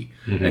get some tea,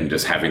 and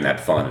just having that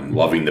fun and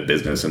loving the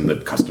business and the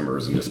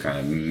customers and just kind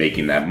of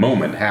making that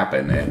moment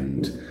happen,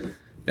 and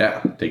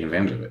taking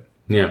advantage of it.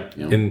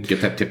 And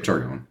get that tip jar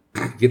going.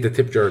 Get the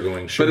tip jar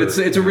going. Sure. But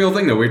it's a real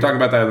thing, though. We were talking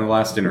about that in the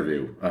last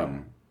interview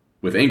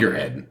with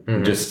Angerhead.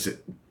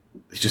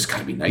 You just got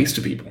to be nice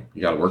to people.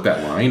 You got to work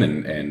that line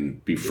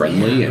and be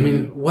friendly.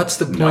 And what's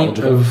the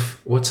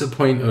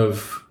point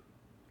of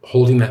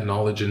holding that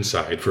knowledge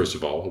inside? First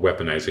of all,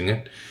 weaponizing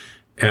it,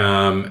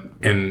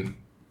 and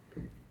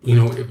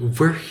if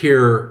we're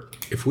here,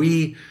 if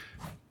we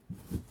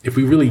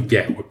really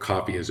get what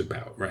coffee is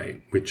about,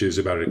 right, which is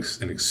about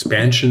an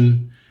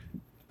expansion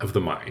of the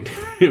mind.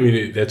 I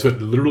mean, that's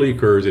what literally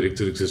occurs.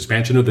 It's an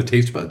expansion of the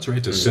taste buds, right?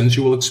 It's a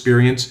sensual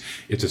experience.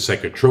 It's a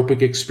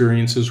psychotropic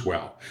experience as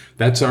well.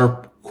 That's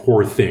our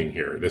core thing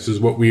here. This is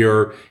what we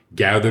are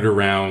gathered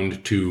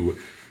around to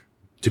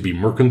be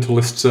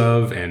mercantilists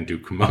of, and to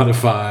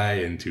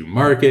commodify, and to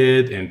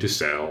market, and to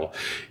sell,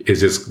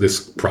 is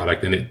this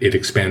product. And it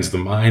expands the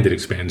mind. It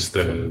expands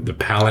the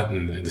palate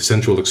and the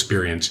sensual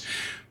experience.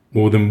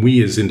 Well, then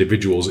we as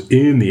individuals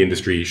in the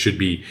industry should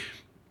be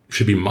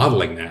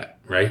modeling that.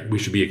 Right? We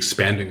should be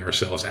expanding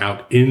ourselves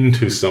out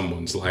into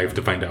someone's life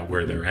to find out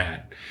where they're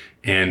at.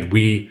 And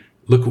we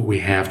look what we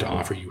have to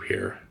offer you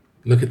here.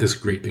 Look at this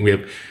great thing. We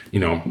have,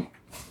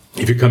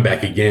 if you come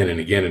back again and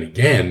again and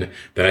again,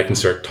 then I can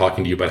start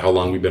talking to you about how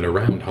long we've been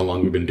around, how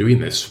long we've been doing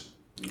this,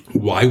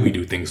 why we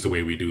do things the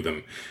way we do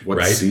them.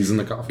 What season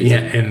the coffee?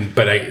 Yeah.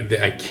 But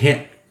I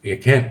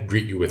can't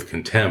greet you with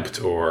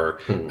contempt, or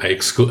I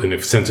exclude in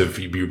a sense of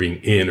you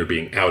being in or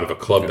being out of a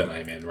club that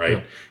I'm in,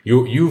 right?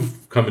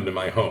 You've come into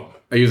my home.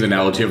 I use an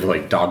analogy of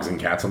like dogs and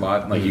cats a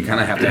lot. Like, you kind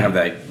of have to have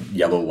that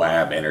yellow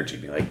lab energy.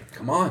 Be like,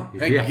 come on,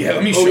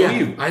 let me show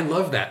you. I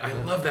love that. I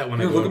love that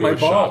when I look at my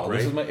ball,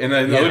 right? And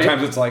then other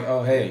times it's like,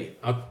 oh hey,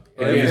 and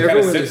you just kind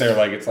of sit there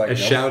like it's like a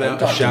shout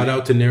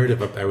out to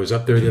Narrative. I was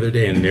up there the other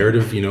day, and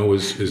Narrative,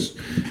 is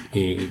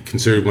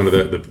considered one of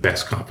the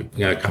best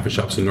coffee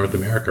shops in North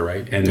America,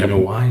 right? And you know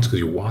why? It's because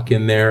you walk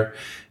in there,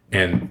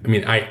 and I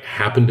mean, I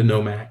happen to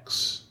know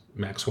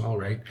Maxwell,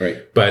 right?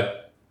 Right. But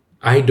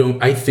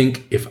I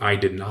think if I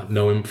did not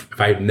know him, if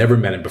I had never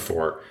met him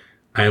before,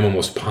 I am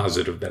almost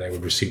positive that I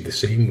would receive the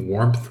same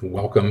warmth,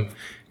 welcome,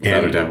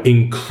 and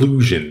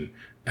inclusion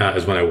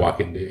as when I walked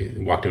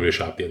into a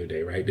shop the other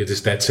day, right? It's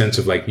just that sense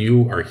of like,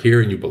 you are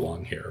here and you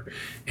belong here.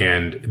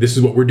 And this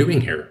is what we're doing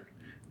here.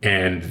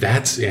 And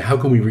that's, how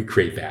can we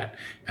recreate that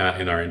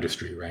in our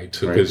industry, right?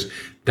 So, because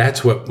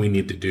that's what we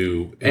need to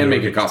do. And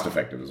make it cost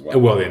effective as well.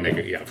 Well, they make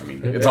it, I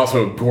mean, it's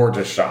also a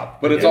gorgeous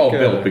shop, but it's all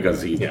built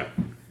because I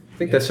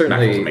think that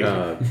certainly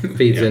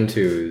feeds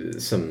into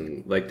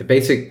some, like, the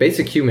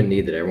basic human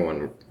need that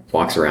everyone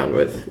walks around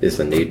with is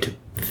the need to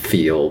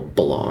feel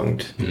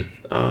belonged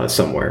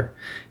somewhere.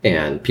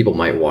 And people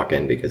might walk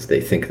in because they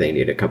think they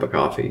need a cup of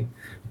coffee,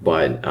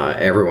 but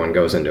everyone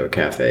goes into a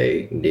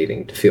cafe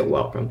needing to feel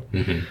welcome.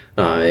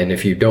 And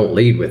if you don't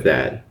lead with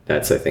that,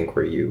 that's, I think,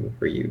 where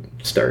you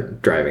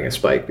start driving a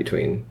spike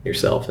between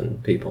yourself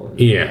and people. And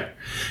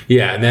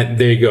and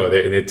there you go.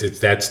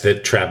 That's the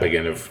trap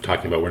again of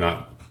talking about, we're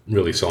not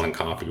really selling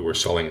coffee, we're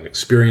selling an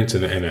experience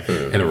and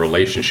a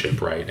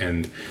relationship, right?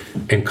 And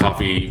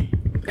coffee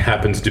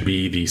happens to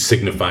be the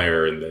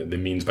signifier and the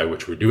means by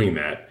which we're doing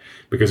that,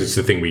 because it's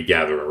the thing we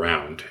gather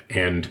around.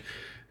 And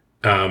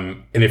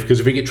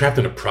if we get trapped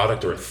in a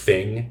product or a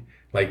thing,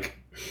 like,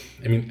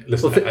 I mean,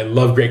 listen, I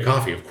love great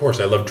coffee. Of course,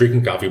 I love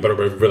drinking coffee. But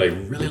what I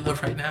really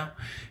love right now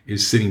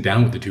is sitting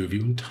down with the two of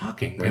you and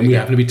talking. And we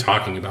happen to be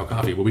talking about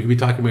coffee, but we could be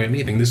talking about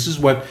anything. This is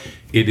what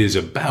it is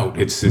about.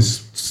 It's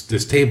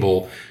this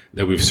table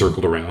that we've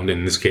circled around.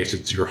 In this case,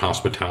 it's your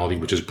hospitality,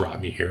 which has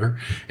brought me here.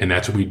 And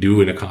that's what we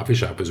do in a coffee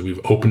shop is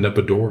we've opened up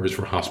doors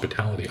for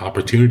hospitality,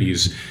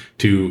 opportunities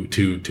to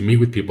meet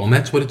with people. And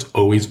that's what it's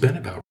always been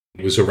about.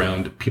 It was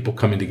around people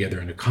coming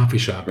together in a coffee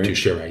shop to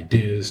share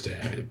ideas, to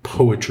have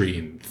poetry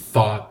and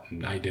thought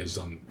and ideas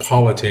on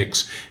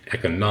politics,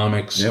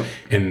 economics. Yep.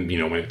 And,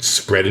 when it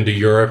spread into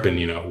Europe, and,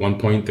 at one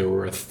point there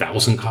were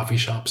 1,000 coffee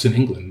shops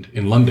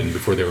in London,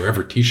 before there were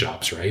ever tea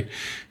shops, right?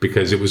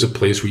 Because it was a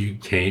place where you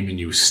came and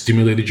you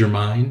stimulated your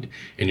mind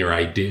and your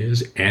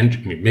ideas,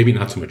 and maybe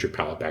not so much your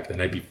palate back then.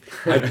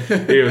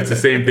 It's the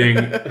same thing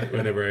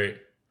whenever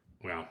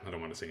I don't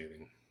want to say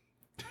anything.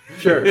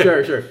 Sure.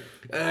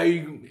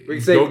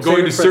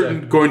 Going to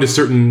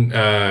certain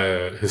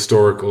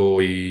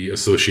historically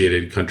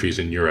associated countries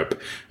in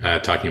Europe,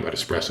 talking about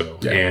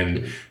espresso,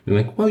 and you're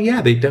like, well,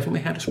 yeah, they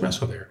definitely had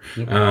espresso there.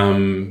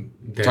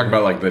 Talk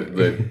about like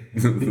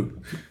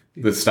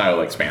the style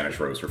like Spanish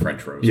roast or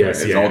French roast.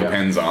 Yes, right? It all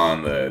depends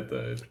on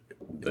the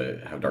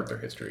how dark their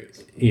history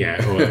is.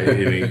 Yeah. Well,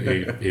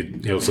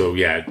 it also,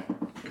 yeah.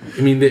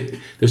 I mean,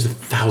 there's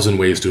 1,000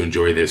 ways to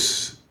enjoy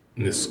this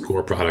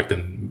core product,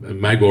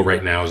 and my goal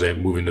right now as I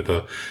move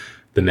into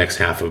the next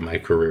half of my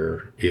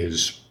career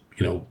is,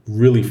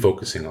 really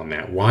focusing on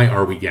that. Why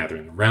are we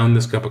gathering around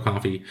this cup of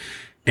coffee?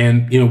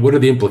 And, what are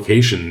the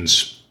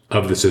implications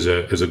of this as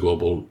a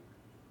global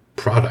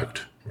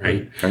product,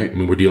 right? Right. I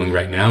mean, we're dealing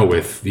right now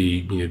with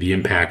the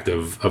impact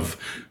of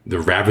the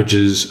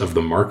ravages of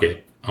the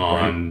market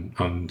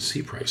on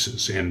tea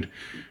prices. And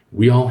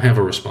we all have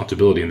a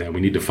responsibility in that.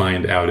 We need to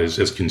find out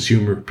as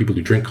consumer people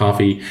who drink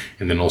coffee,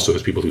 and then also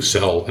as people who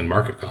sell and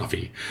market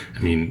coffee. I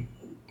mean,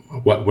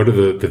 what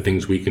are the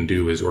things we can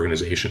do as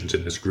organizations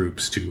and as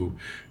groups to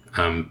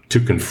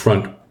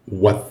confront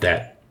what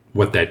that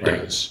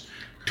does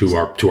to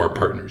our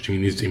partners? I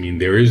mean,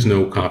 there is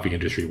no coffee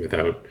industry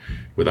without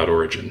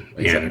origin.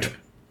 Exactly.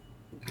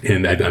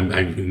 And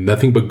I'm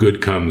nothing but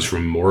good comes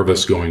from more of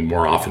us going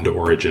more often to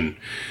origin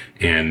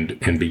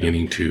and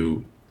beginning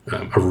to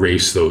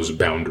erase those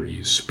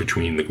boundaries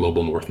between the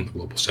global north and the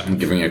global south. And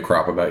giving a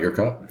crap about your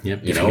cup.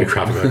 Yep, giving a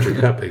crap about your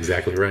cup.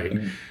 Exactly right.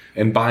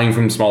 And buying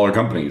from smaller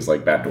companies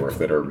like Bad Dwarf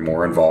that are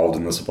more involved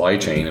in the supply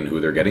chain and who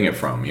they're getting it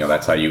from.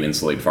 That's how you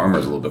insulate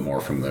farmers a little bit more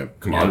from the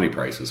commodity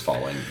prices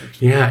falling.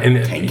 Yeah,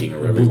 and tanking or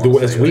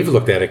whatever. As we've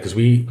looked at it, because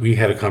we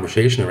had a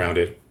conversation around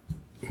it,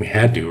 we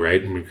had to,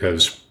 right?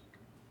 Because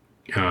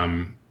we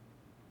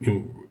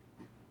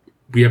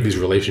have these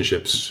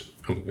relationships.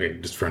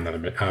 Just for another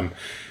minute,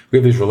 we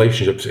have these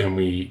relationships, and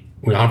we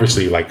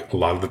obviously, like a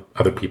lot of the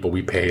other people,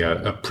 we pay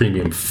a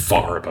premium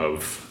far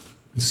above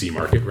the C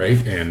market, right?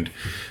 And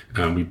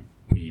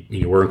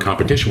we're in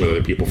competition with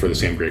other people for the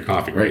same great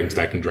coffee, right? And so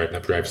that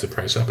drives the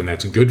price up, and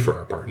that's good for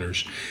our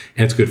partners,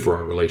 and it's good for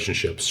our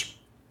relationships.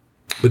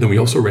 But then we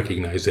also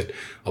recognize that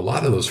a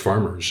lot of those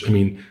farmers, I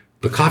mean,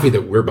 the coffee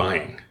that we're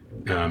buying,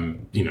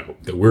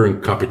 that we're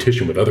in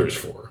competition with others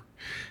for,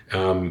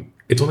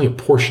 it's only a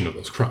portion of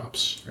those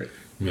crops. Right.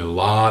 I mean, a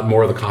lot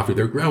more of the coffee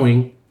they're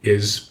growing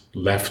is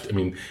left. I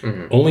mean,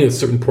 only a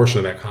certain portion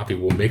of that coffee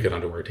will make it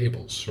onto our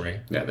tables, right?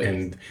 Yeah,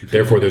 and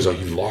therefore, there's a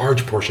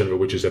large portion of it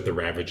which is at the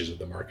ravages of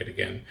the market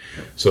again.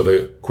 So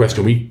the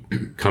question we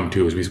come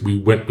to is we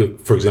went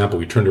with, for example,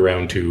 we turned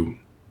around to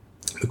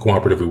the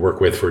cooperative we work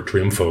with for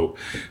Triunfo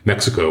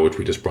Mexico, which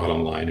we just brought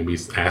online, and we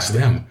asked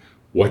them,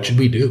 what should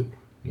we do?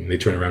 And they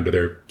turn around to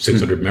their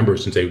 600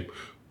 members and say,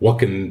 what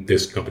can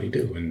this company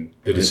do? And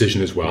the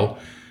decision is, well,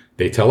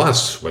 they tell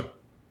us what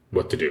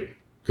to do,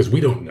 because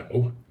we don't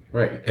know.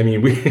 Right. I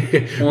mean, we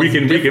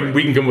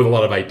can come with a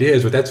lot of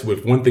ideas, but that's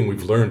one thing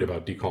we've learned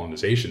about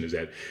decolonization is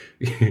that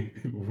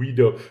we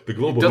don't. The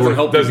global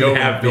north doesn't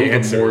have the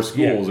answers. More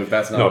schools if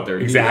that's not what they're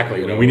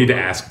exactly. doing, we need to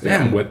ask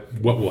them what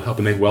will help,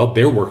 and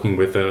they're working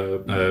with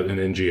an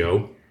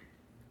NGO.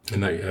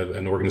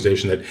 An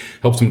organization that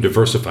helps them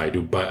diversify,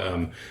 do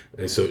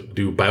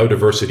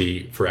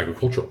biodiversity for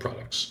agricultural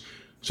products,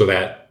 so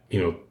that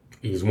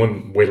is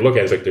one way to look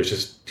at it is like there's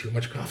just too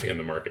much coffee on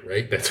the market,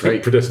 right? That's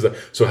right.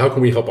 So how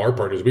can we help our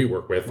partners we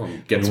work with?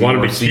 Get some more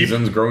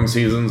growing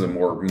seasons, and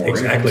more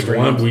exactly.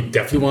 We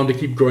definitely want them to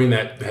keep growing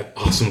that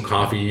awesome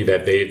coffee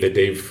that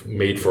they've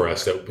made for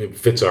us that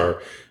fits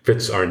our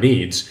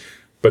needs.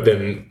 But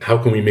then how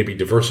can we maybe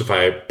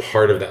diversify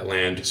part of that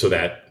land so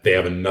that they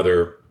have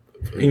another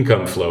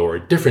income flow or a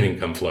different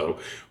income flow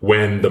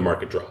when the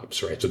market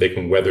drops, right? So they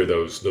can weather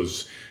those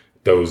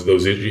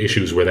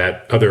issues where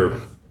that other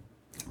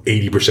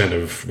 80%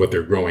 of what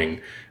they're growing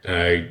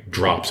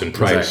drops in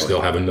price. Exactly.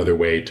 They'll have another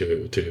way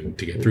to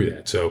get through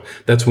that. So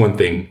that's one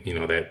thing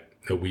that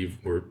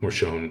we're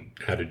shown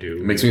how to do.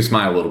 It makes me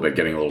smile a little bit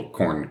getting a little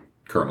corn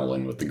kernel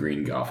in with the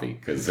green coffee,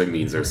 because it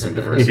means there's some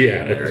diversity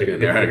in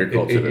their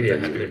agriculture that they're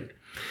doing.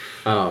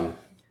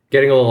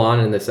 Getting a little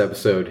on in this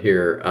episode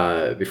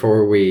here,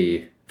 before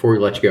we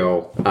let you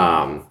go,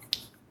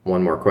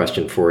 one more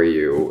question for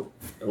you.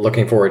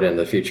 Looking forward in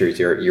the futures,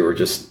 you were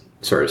just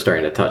sort of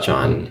starting to touch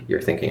on,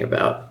 you're thinking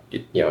about,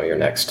 your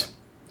next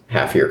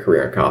half your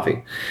career in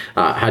coffee.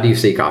 How do you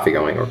see coffee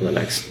going over the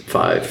next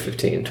 5,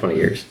 15, 20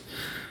 years?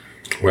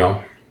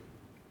 Well,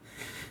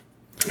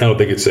 I don't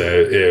think it's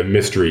a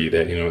mystery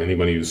that,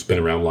 anybody who's been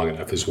around long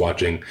enough is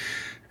watching,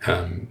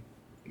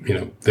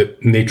 the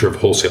nature of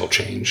wholesale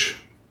change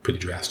pretty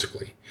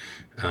drastically.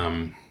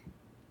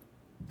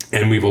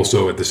 And we've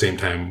also at the same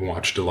time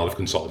watched a lot of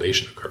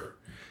consolidation occur.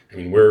 I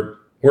mean, we're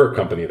a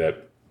company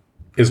that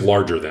is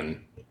larger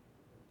than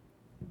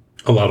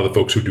a lot of the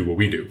folks who do what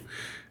we do.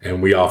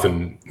 And we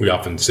often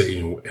say,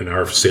 in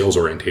our sales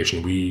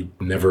orientation, we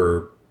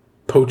never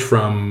poach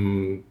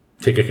from,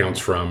 take accounts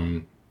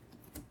from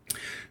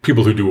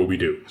people who do what we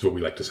do, is what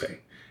we like to say.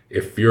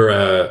 If you're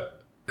a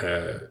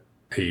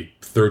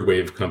third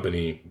wave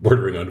company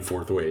bordering on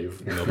fourth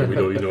wave, we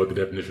don't even know what the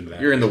definition of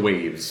that You're is. in the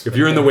waves. If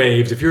you're in the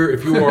waves, if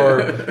you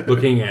are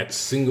looking at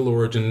single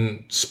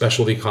origin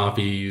specialty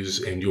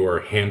coffees and you are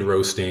hand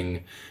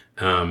roasting,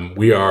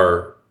 we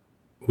are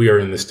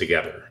in this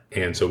together.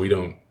 And so we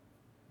don't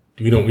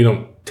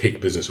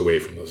take business away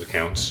from those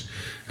accounts.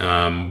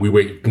 We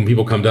wait when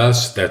people come to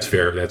us. That's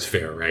fair,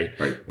 right?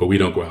 Right. But we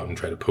don't go out and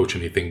try to poach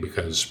anything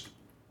because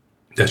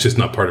that's just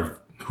not part of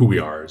who we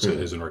are as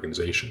an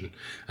organization.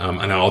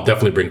 And I'll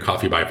definitely bring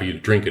coffee by for you to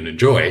drink and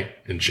enjoy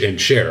and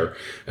share.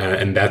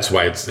 And that's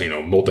why it's,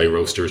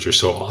 multi-roasters are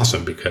so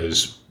awesome,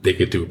 because they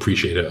get to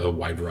appreciate a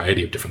wide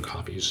variety of different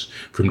coffees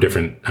from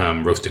different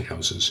roasting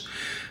houses.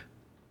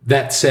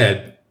 That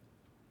said,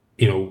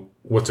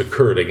 what's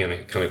occurred, again,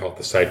 I kind of call it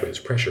the sideways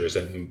pressure, is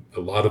that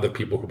a lot of the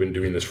people who've been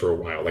doing this for a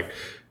while, like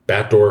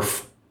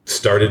Batdorf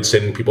started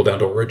sending people down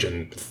to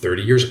Origin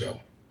 30 years ago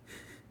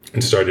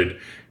and started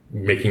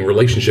making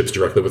relationships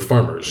directly with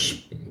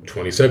farmers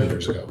 27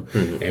 years ago,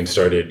 and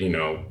started,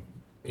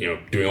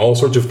 doing all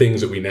sorts of things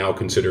that we now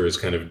consider as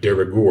kind of de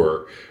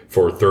rigueur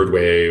for third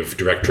wave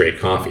direct trade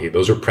coffee.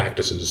 Those are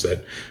practices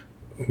that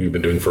we've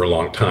been doing for a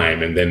long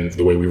time. And then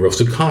the way we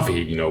roasted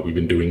coffee, we've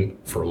been doing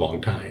for a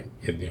long time.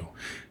 And,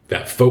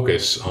 that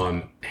focus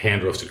on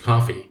hand roasted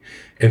coffee.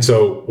 And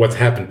so what's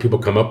happened, people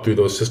come up through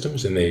those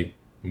systems and they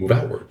move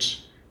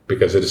outwards,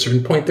 because at a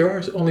certain point, there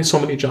are only so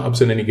many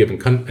jobs in any given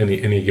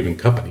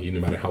company,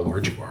 no matter how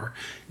large you are.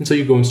 And so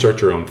you go and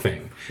start your own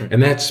thing.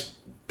 And that's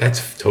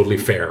totally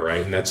fair,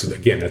 right? And that's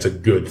a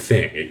good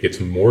thing. It gets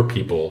more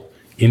people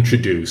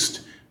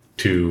introduced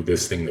to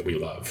this thing that we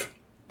love.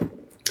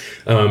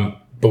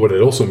 But what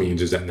it also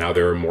means is that now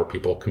there are more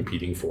people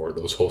competing for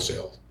those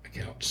wholesale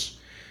accounts.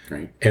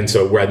 Right. And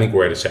so I think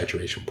we're at a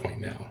saturation point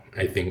now,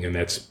 I think, and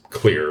that's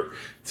clear.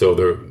 So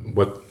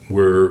what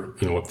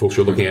folks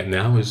are looking at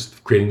now is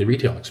creating the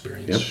retail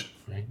experience. Yep.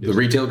 Right? The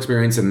retail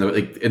experience and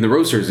the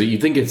roasters, you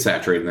think it's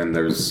saturated, and then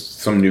there's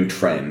some new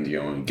trend,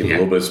 and give a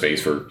little bit of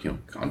space for,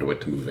 conduit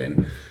to move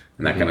in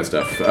and that kind of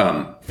stuff.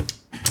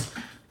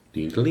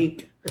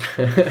 Leak.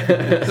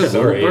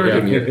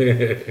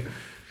 Sorry.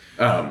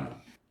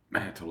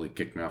 Man, it totally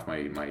kicked me off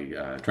my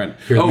trend.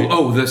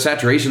 The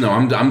saturation though.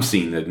 I'm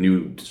seeing the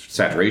new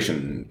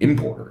saturation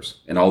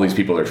importers, and all these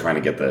people are trying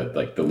to get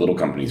the little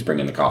companies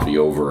bringing the coffee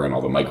over, and all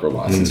the micro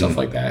lots and stuff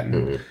like that,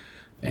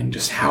 and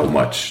just how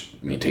much.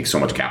 I mean, it takes so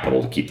much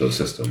capital to keep those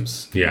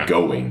systems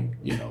going.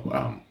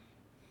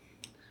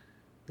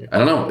 I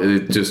don't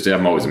know.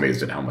 I'm always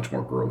amazed at how much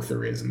more growth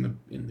there is in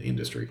the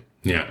industry.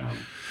 Yeah.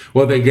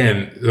 Well,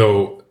 again,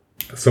 though,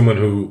 someone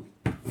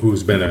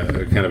who's been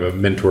a kind of a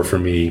mentor for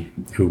me,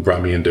 who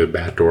brought me into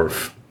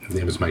Batdorf. His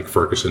name is Mike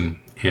Ferguson,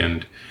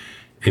 and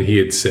he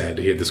had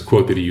this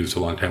quote that he used a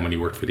long time when he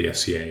worked for the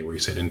SCA, where he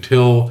said,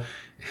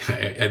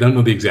 I don't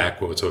know the exact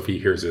quote, so if he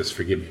hears this,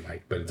 forgive me,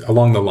 Mike, but it's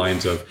along the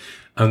lines of,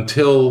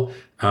 until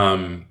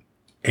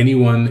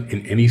anyone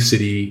in any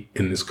city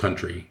in this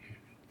country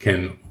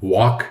can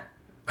walk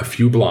a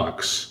few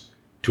blocks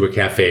to a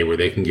cafe where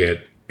they can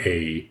get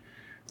a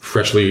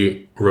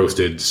freshly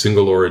roasted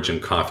single origin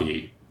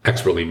coffee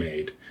expertly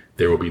made,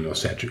 there will be no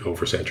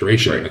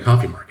oversaturation in the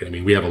coffee market. I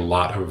mean, we have a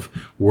lot of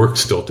work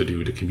still to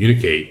do to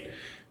communicate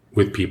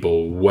with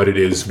people what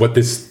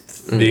this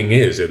thing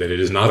is, that it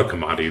is not a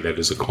commodity, that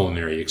is a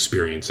culinary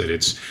experience, that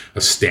it's a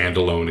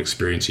standalone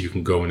experience that you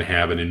can go and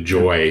have and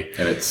enjoy.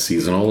 And it's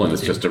seasonal, and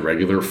it's just a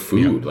regular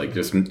food, like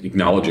just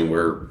acknowledging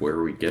where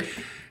we get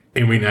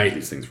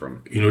these things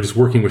from. Just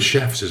working with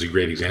chefs is a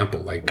great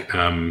example. Like,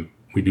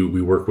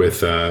 we work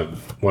with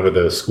one of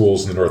the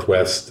schools in the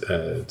Northwest.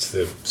 It's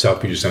the South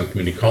Puget Sound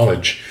Community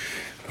College.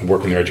 I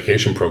work in their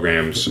education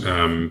programs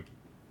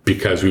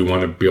because we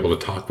want to be able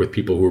to talk with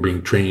people who are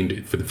being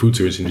trained for the food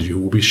service industry, who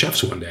will be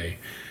chefs one day,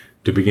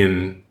 to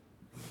begin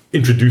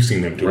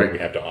introducing them to what we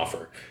have to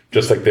offer.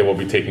 Just like they will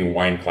be taking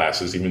wine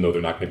classes, even though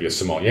they're not going to be a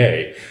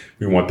sommelier,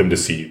 we want them to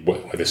see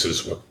this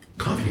is what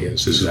coffee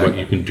is. This is what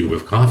you can do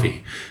with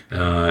coffee,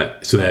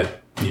 so that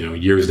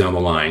years down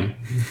the line,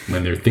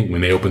 when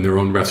they open their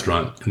own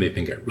restaurant and they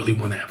think, I really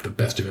want to have the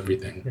best of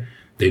everything,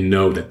 they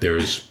know that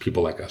there's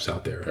people like us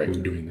out there who are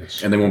doing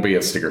this. And they won't be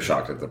as sticker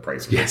shocked at the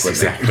price of Yes,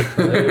 equipment.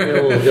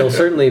 exactly. It'll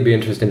certainly be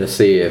interesting to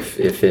see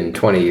if in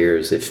 20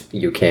 years, if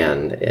you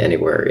can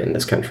anywhere in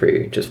this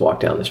country just walk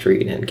down the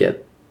street and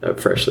get a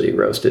freshly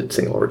roasted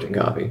single origin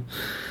coffee.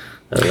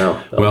 I don't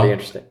know. That'll be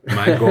interesting.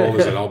 My goal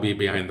is that I'll be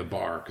behind the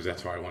bar because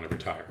that's how I want to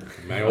retire.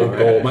 My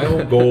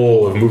old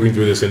goal of moving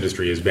through this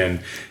industry has been,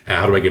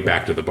 how do I get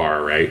back to the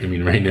bar, right? I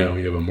mean, right now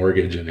we have a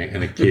mortgage and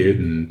a kid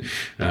and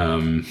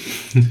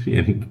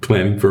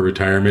planning for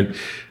retirement.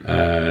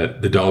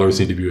 The dollars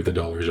need to be what the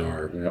dollars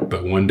are. Yep.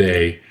 But one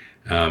day,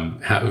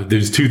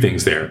 there's two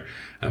things there.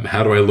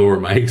 How do I lower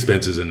my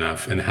expenses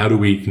enough, and how do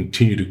we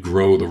continue to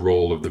grow the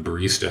role of the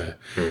barista,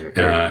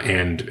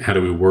 and how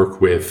do we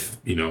work with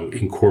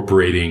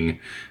incorporating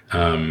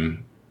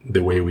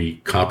the way we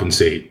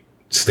compensate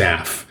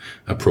staff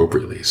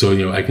appropriately?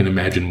 So I can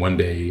imagine one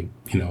day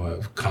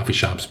coffee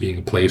shops being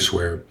a place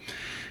where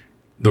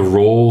the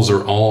roles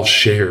are all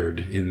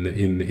shared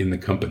in the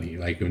company.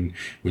 Like when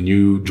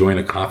you join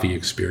a coffee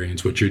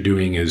experience, what you're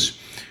doing is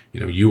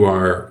you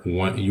are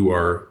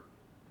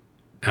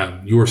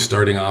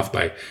starting off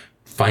by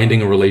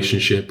finding a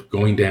relationship,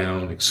 going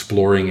down,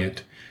 exploring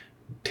it,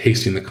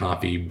 tasting the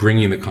coffee,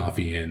 bringing the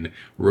coffee in,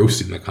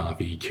 roasting the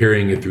coffee,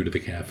 carrying it through to the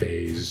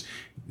cafes,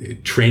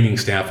 training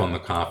staff on the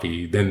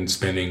coffee, then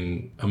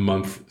spending a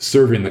month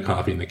serving the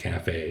coffee in the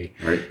cafe.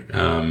 Right.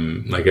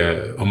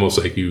 Almost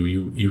like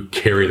you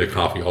carry the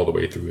coffee all the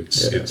way through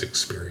its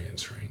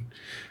experience, right?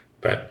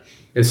 But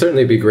it'd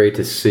certainly be great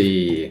to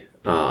see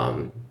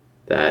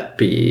that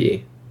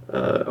be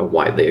a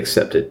widely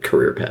accepted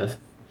career path.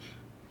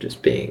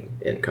 Just being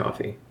in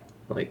coffee,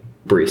 like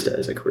barista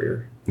as a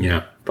career,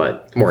 yeah,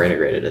 but more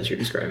integrated as you're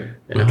describing.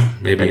 Well,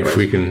 maybe if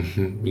we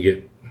can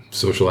get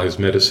socialized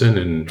medicine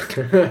and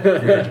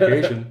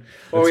education.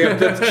 Well, we have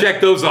let's check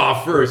those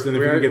off first, and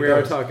if we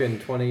are talking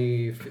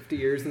 20, 50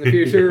 years in the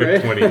future, right?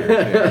 20 years.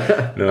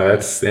 Yeah. No,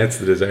 that's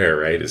the desire,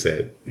 right? Is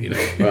that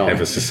have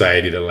a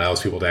society that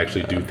allows people to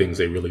actually do things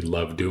they really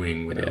love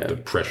doing without the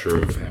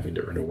pressure of having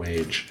to earn a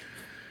wage.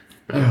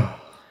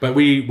 But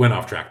we went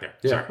off track there.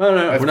 Yeah. Sorry.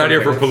 No, we're not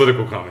here for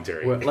political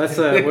commentary. Well, let's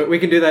we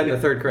can do that in the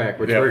third crack,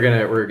 which we're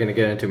gonna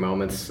get into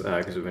moments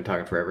because we've been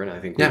talking forever, and I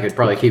think we could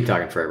probably keep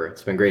talking forever.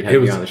 It's been great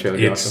having you on the show.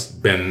 It's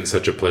been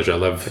such a pleasure. I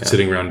love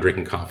sitting around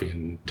drinking coffee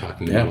and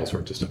talking about all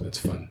sorts of stuff. It's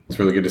fun. It's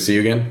really good to see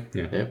you again.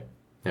 Yeah.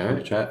 All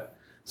right. Chat.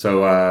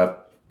 So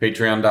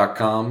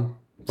patreon.com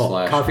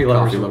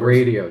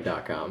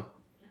coffeeloversradio.com.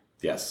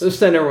 Yes. Just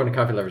send everyone to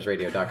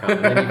coffeeloversradio.com,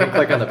 and then you can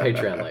click on the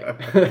Patreon link.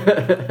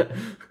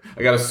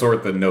 I got to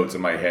sort the notes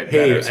in my head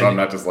better, so I'm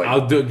not just like...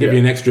 I'll give you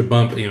an extra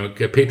bump.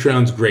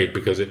 Patreon's great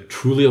because it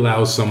truly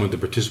allows someone to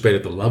participate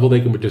at the level they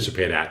can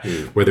participate at,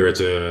 whether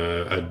it's $1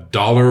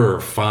 or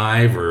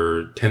 $5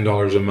 or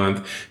 $10 a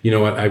month. You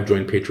know what? I've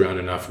joined Patreon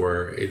enough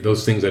where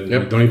those things, I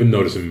don't even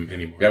notice them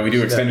anymore. Yeah, we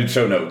do extended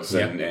show notes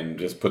and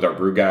just put our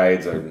brew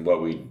guides and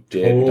what we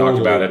did, talked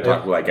about it,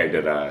 like I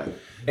did.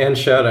 And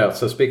shout-outs.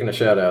 So speaking of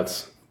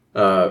shout-outs,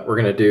 we're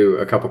going to do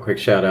a couple quick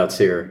shout-outs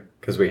here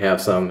because we have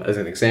some as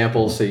an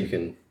example so you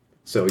can...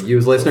 So you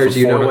as listeners,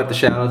 you know what the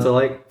shout-outs are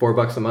like.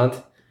 $4 a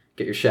month.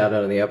 Get your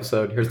shout-out in the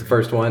episode. Here's the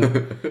first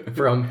one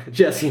from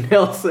Jesse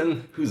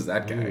Nelson. Who's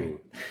that guy? Ooh.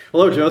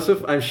 Hello,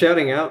 Joseph. I'm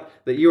shouting out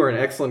that you are an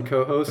excellent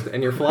co-host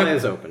and your fly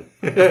is open.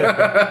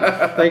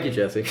 Thank you,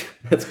 Jesse.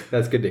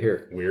 That's good to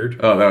hear. Weird.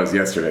 Oh, that was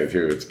yesterday,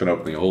 too. It's been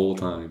open the whole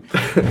time.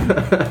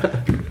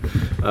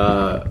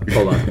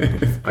 Hold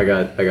on. I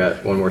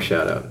got one more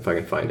shout-out if I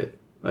can find it.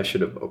 I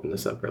should have opened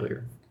this up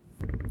earlier.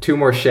 2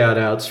 more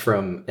shout-outs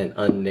from an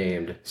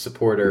unnamed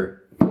supporter.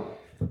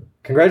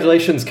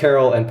 Congratulations,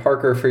 Carol and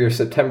Parker, for your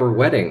September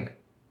wedding.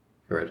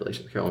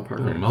 Congratulations, Carol and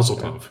Parker. Mazel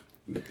tov.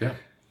 Yeah.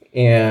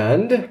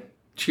 And...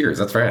 Cheers,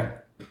 that's right.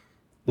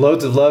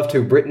 Loads of love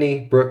to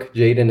Brittany, Brooke,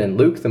 Jaden, and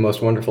Luke, the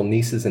most wonderful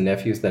nieces and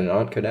nephews that an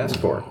aunt could ask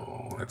for.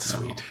 Oh, that's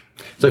sweet.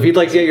 So if you'd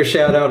like to get your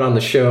shout-out on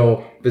the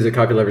show, visit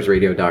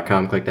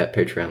coffeeloversradio.com, click that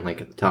Patreon link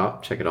at the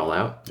top, check it all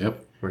out.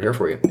 Yep. We're here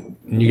for you.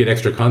 And you get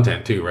extra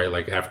content too, right?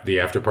 Like the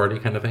after party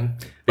kind of thing?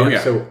 Oh,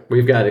 yeah. So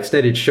we've got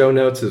extended show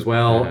notes as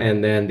well,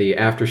 and then the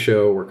after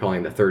show we're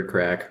calling the third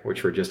crack,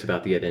 which we're just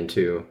about to get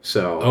into.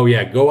 So oh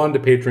yeah, go on to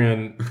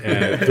Patreon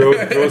and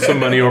throw some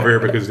money over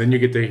here because then you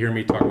get to hear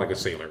me talk like a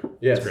sailor.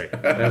 yes, It's great.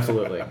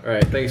 absolutely. All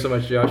right, thank you so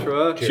much,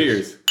 Joshua.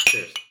 Cheers.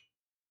 Cheers.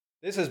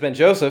 This has been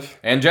Joseph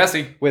And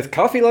Jesse, with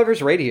Coffee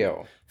Lovers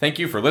Radio. thank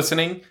you for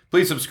listening.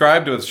 Please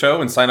subscribe to the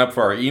show and sign up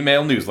for our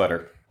email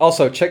newsletter.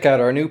 Also, check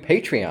out our new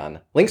Patreon.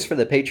 Links for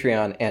the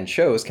Patreon and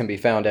shows can be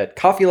found at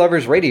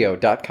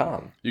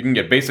coffeeloversradio.com. You can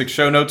get basic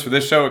show notes for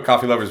this show at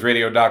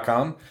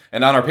coffeeloversradio.com.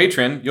 And on our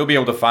Patreon, you'll be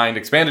able to find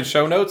expanded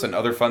show notes and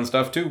other fun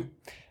stuff too.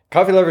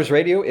 Coffee Lovers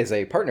Radio is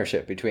a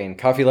partnership between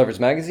Coffee Lovers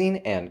Magazine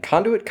and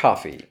Conduit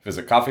Coffee.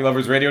 Visit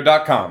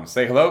coffeeloversradio.com,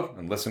 say hello,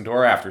 and listen to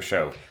our after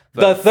show.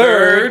 The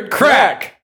Third Crack!